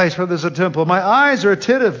every place where there's a temple. My eyes are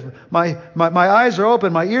attentive. My eyes are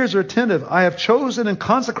open. My ears are attentive. I have chosen and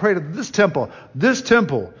consecrated this temple.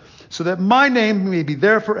 So that my name may be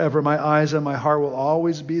there forever. My eyes and my heart will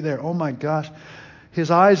always be there. Oh my gosh. His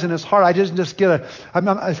eyes and his heart. I didn't just get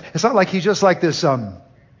it's not like he's just like this,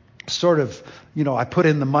 sort of, I put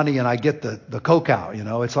in the money and I get the Coke out,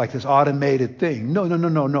 It's like this automated thing.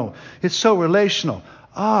 No. It's so relational.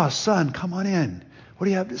 Son, come on in. What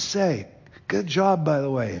do you have to say? Good job, by the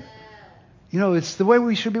way. It's the way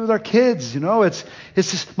we should be with our kids, It's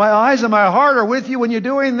just, my eyes and my heart are with you when you're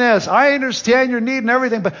doing this. I understand your need and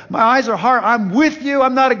everything, but my eyes and heart, I'm with you.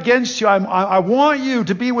 I'm not against you. I want you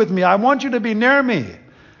to be with me. I want you to be near me.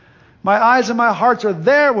 My eyes and my hearts are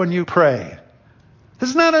there when you pray. This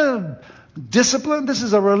is not a discipline. This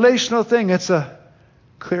is a relational thing. It's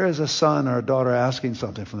clear as a son or a daughter asking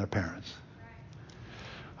something from their parents.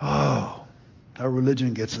 Our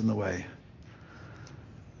religion gets in the way.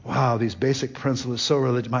 Wow, these basic principles, so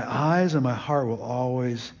religious. My eyes and my heart will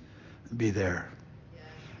always be there.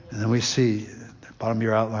 And then we see, at the bottom of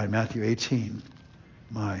your outline, Matthew 18,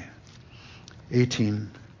 18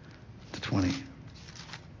 to 20.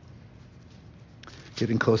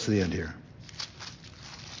 Getting close to the end here.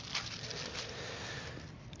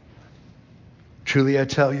 Truly I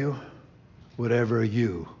tell you, whatever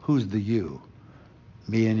you, who's the you?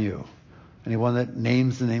 Me and you. Anyone that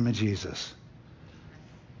names the name of Jesus.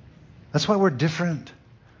 That's why we're different.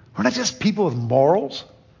 We're not just people with morals.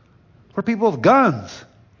 We're people with guns.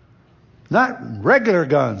 Not regular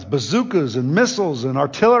guns, bazookas and missiles and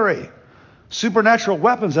artillery. Supernatural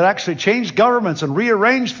weapons that actually change governments and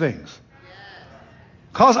rearrange things.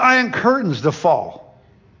 Cause iron curtains to fall.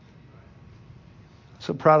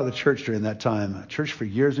 So proud of the church during that time. The church for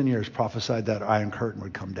years and years prophesied that iron curtain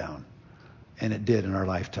would come down. And it did in our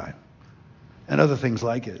lifetime. And other things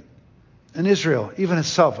like it. And Israel, even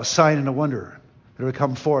itself, a sign and a wonder that would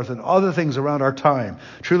come forth, and other things around our time.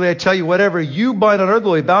 Truly I tell you, whatever you bind on earth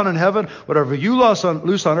will be bound in heaven. Whatever you loose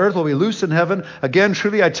on earth will be loosed in heaven. Again,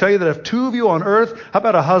 truly I tell you that if two of you on earth, how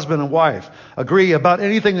about a husband and wife, agree about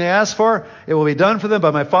anything they ask for, it will be done for them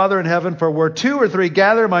by my Father in heaven. For where two or three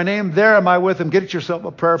gather in my name, there am I with them. Get yourself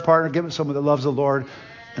a prayer partner. Give it someone that loves the Lord,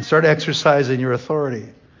 and start exercising your authority.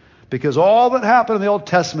 Because all that happened in the Old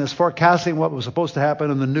Testament is forecasting what was supposed to happen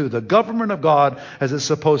in the New. The government of God as it's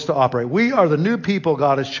supposed to operate. We are the new people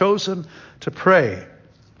God has chosen to pray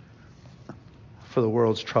for the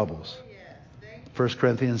world's troubles. 1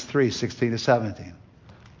 Corinthians 3, 16 to 17.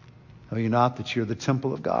 Know you not that you're the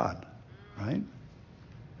temple of God? Right?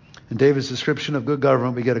 In David's description of good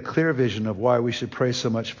government, we get a clear vision of why we should pray so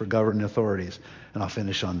much for governing authorities. And I'll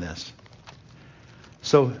finish on this.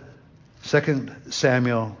 So, 2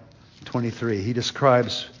 Samuel 23, he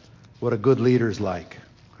describes what a good leader is like,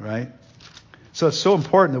 right? So it's so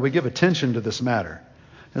important that we give attention to this matter.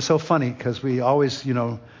 It's so funny because we always,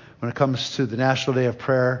 when it comes to the National Day of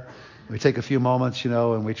Prayer, we take a few moments,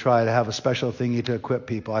 and we try to have a special thingy to equip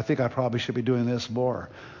people. I think I probably should be doing this more.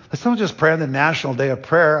 Let's not just pray on the National Day of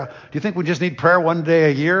Prayer. Do you think we just need prayer one day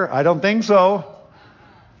a year? I don't think so.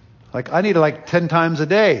 I need it 10 times a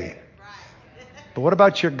day. But what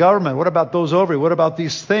about your government? What about those over you? What about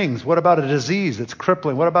these things? What about a disease that's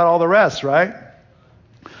crippling? What about all the rest, right?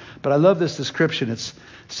 But I love this description. It's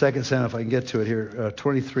 2 Samuel, if I can get to it here,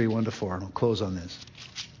 23, 1 to 4. And I'll close on this.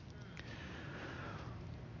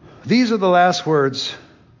 These are the last words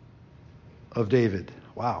of David.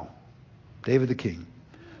 Wow. David the king.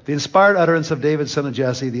 The inspired utterance of David, son of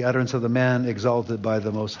Jesse, the utterance of the man exalted by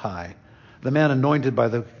the Most High, the man anointed by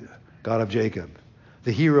the God of Jacob,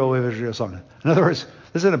 the hero of Israel's song. In other words,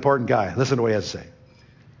 this is an important guy. Listen to what he has to say.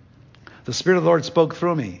 The Spirit of the Lord spoke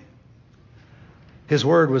through me. His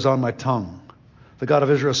word was on my tongue. The God of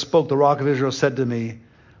Israel spoke. The Rock of Israel said to me,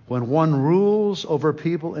 when one rules over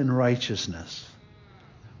people in righteousness,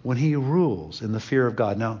 when he rules in the fear of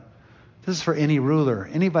God. Now, this is for any ruler,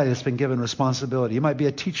 anybody that's been given responsibility. You might be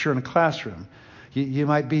a teacher in a classroom. You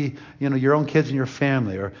might be, your own kids in your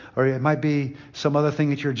family, or it might be some other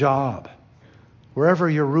thing at your job. Wherever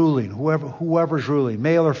you're ruling, whoever's ruling,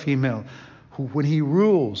 male or female, when he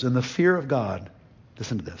rules in the fear of God,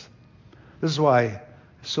 listen to this. This is why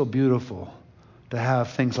it's so beautiful to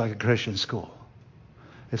have things like a Christian school.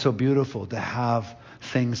 It's so beautiful to have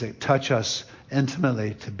things that touch us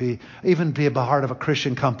intimately, even be a part of a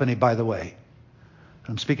Christian company, by the way.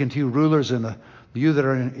 I'm speaking to you rulers and you that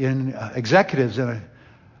are in executives in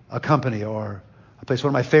a company or a place. One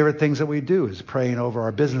of my favorite things that we do is praying over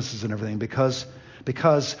our businesses and everything because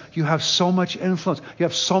you have so much influence. You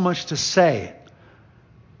have so much to say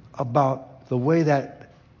about the way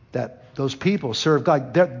that those people serve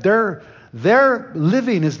God. Their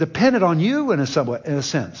living is dependent on you in a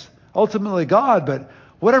sense. Ultimately God, but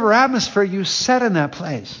whatever atmosphere you set in that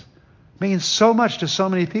place means so much to so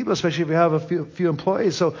many people, especially if you have a few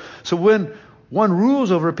employees. So when one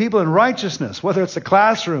rules over people in righteousness, whether it's a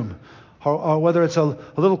classroom or whether it's a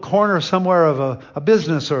little corner somewhere of a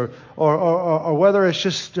business or whether it's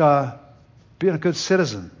just being a good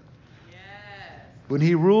citizen. Yes. When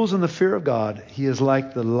he rules in the fear of God, he is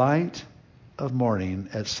like the light of morning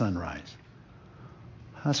at sunrise.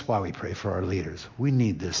 That's why we pray for our leaders. We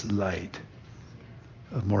need this light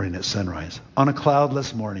of morning at sunrise. On a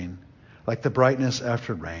cloudless morning, like the brightness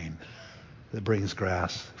after rain that brings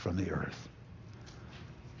grass from the earth.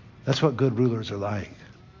 That's what good rulers are like.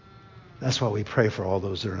 That's why we pray for all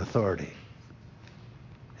those that are in authority.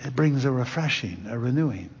 It brings a refreshing, a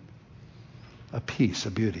renewing, a peace,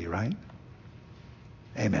 a beauty, right?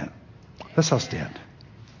 Amen. Let's all stand.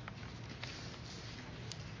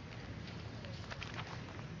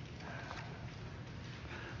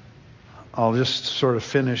 I'll just sort of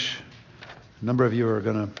finish. A number of you are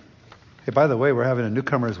going to... Hey, by the way, we're having a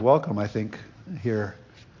newcomer's welcome, I think, here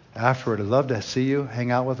afterward. I'd love to see you, hang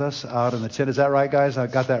out with us out in the tent. Is that right, guys? I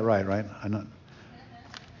got that right? I'm not...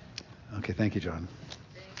 Okay, thank you, John.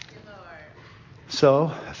 Thank you, Lord.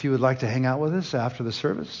 So if you would like to hang out with us after the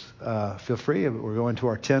service, feel free. We're going to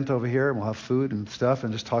our tent over here, and we'll have food and stuff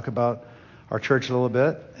and just talk about our church a little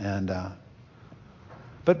bit.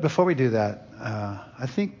 But before we do that, I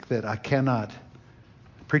think that I cannot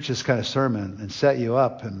preach this kind of sermon and set you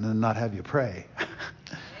up and then not have you pray.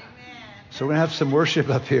 So we're going to have some worship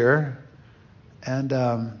up here. And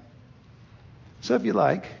so if you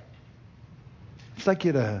like, I'd like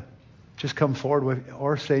you to just come forward with,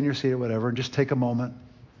 or stay in your seat or whatever, and just take a moment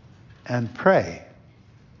and pray.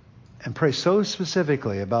 And pray so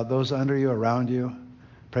specifically about those under you, around you.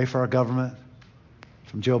 Pray for our government,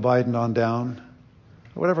 from Joe Biden on down,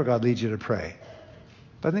 or whatever God leads you to pray.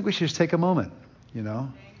 But I think we should just take a moment, Thank you,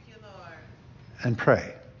 Lord. and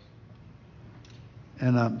pray.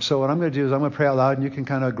 And so what I'm going to do is I'm going to pray out loud, and you can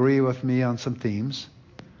kind of agree with me on some themes.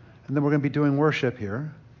 And then we're going to be doing worship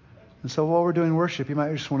here. And so while we're doing worship, you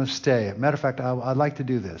might just want to stay. Matter of fact, I'd like to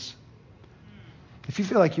do this. If you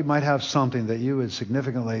feel like you might have something that you would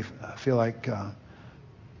significantly feel like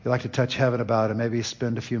you'd like to touch heaven about, and maybe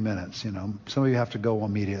spend a few minutes, Some of you have to go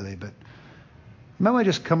immediately, but you might want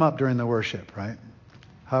to just come up during the worship, right?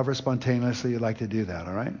 However spontaneously you'd like to do that,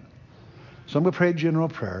 all right? So I'm going to pray a general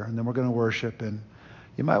prayer, and then we're going to worship. And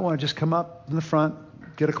you might want to just come up in the front,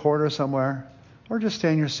 get a corner somewhere, or just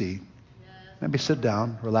stay in your seat. Maybe sit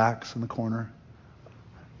down, relax in the corner,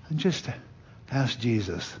 and just ask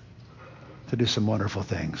Jesus to do some wonderful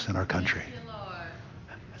things in our country. Thank you, Lord.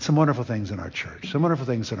 Some wonderful things in our church. Some wonderful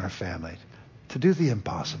things in our family. To do the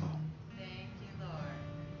impossible. Thank you, Lord.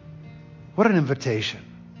 What an invitation.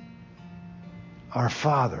 Our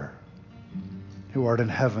Father, who art in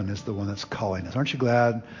heaven, is the one that's calling us. Aren't you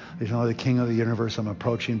glad there's not the King of the universe I'm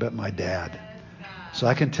approaching, but my dad? So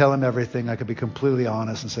I can tell him everything. I could be completely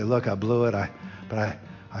honest and say, look, I blew it. But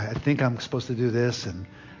I think I'm supposed to do this, and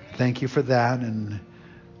thank you for that. And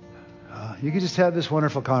you can just have this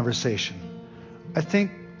wonderful conversation. I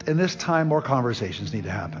think in this time, more conversations need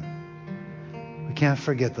to happen. We can't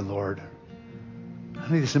forget the Lord. I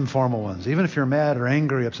need these informal ones. Even if you're mad or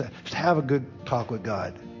angry, upset, just have a good talk with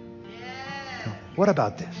God. Yes. What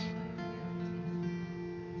about this?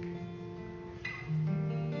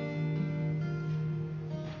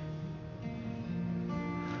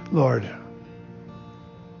 Lord,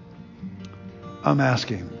 I'm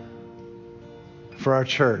asking for our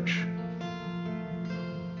church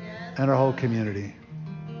and our whole community,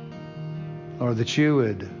 Lord, that you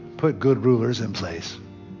would put good rulers in place.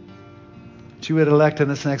 That you would elect in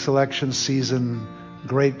this next election season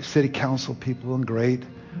great city council people and great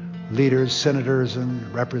leaders, senators,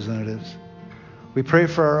 and representatives. We pray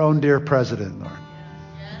for our own dear president, Lord.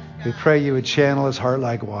 We pray you would channel his heart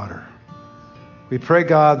like water. We pray,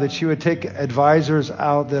 God, that you would take advisors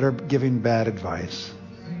out that are giving bad advice.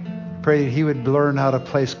 Pray that he would learn how to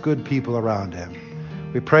place good people around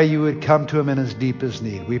him. We pray you would come to him in his deepest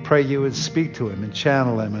need. We pray you would speak to him and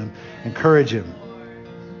channel him and encourage him.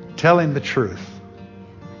 Tell him the truth.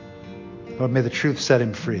 Lord, may the truth set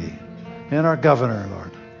him free. And our governor,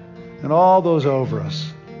 Lord, and all those over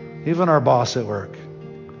us, even our boss at work.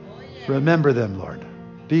 Remember them, Lord,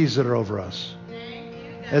 these that are over us.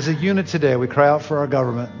 As a unit today, we cry out for our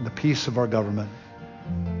government and the peace of our government.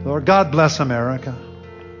 Lord, God bless America.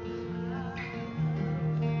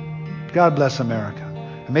 God bless America.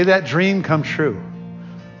 And may that dream come true.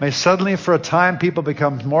 May suddenly, for a time, people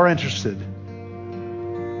become more interested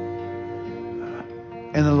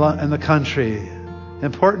in the country,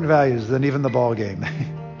 important values than even the ball game.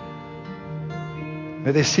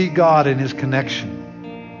 May they see God in his connection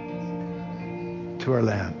to our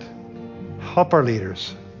land. Help our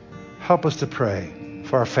leaders. Help us to pray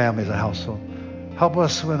for our families and household. Help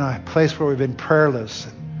us in a place where we've been prayerless,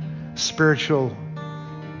 and spiritual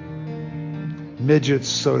midgets,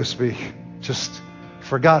 so to speak. Just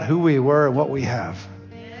forgot who we were and what we have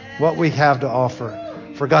to offer.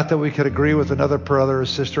 Forgot that we could agree with another brother or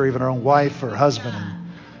sister, even our own wife or husband,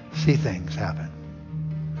 and see things happen.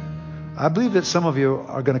 I believe that some of you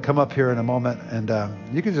are going to come up here in a moment, and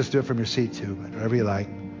you can just do it from your seat too, whatever you like.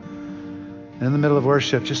 And in the middle of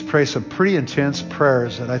worship, just pray some pretty intense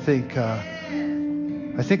prayers that I think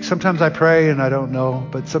sometimes I pray and I don't know,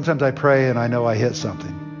 but sometimes I pray and I know I hit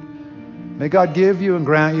something. May God give you and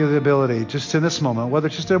grant you the ability, just in this moment, whether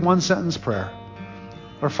it's just a one-sentence prayer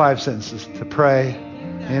or 5 sentences, to pray,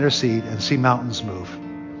 intercede, and see mountains move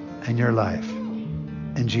in your life.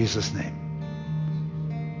 In Jesus' name.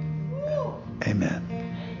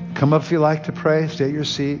 Amen. Come up if you like to pray. Stay at your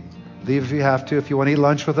seat. Leave if you have to. If you want to eat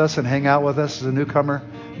lunch with us and hang out with us as a newcomer,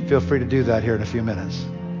 feel free to do that here in a few minutes.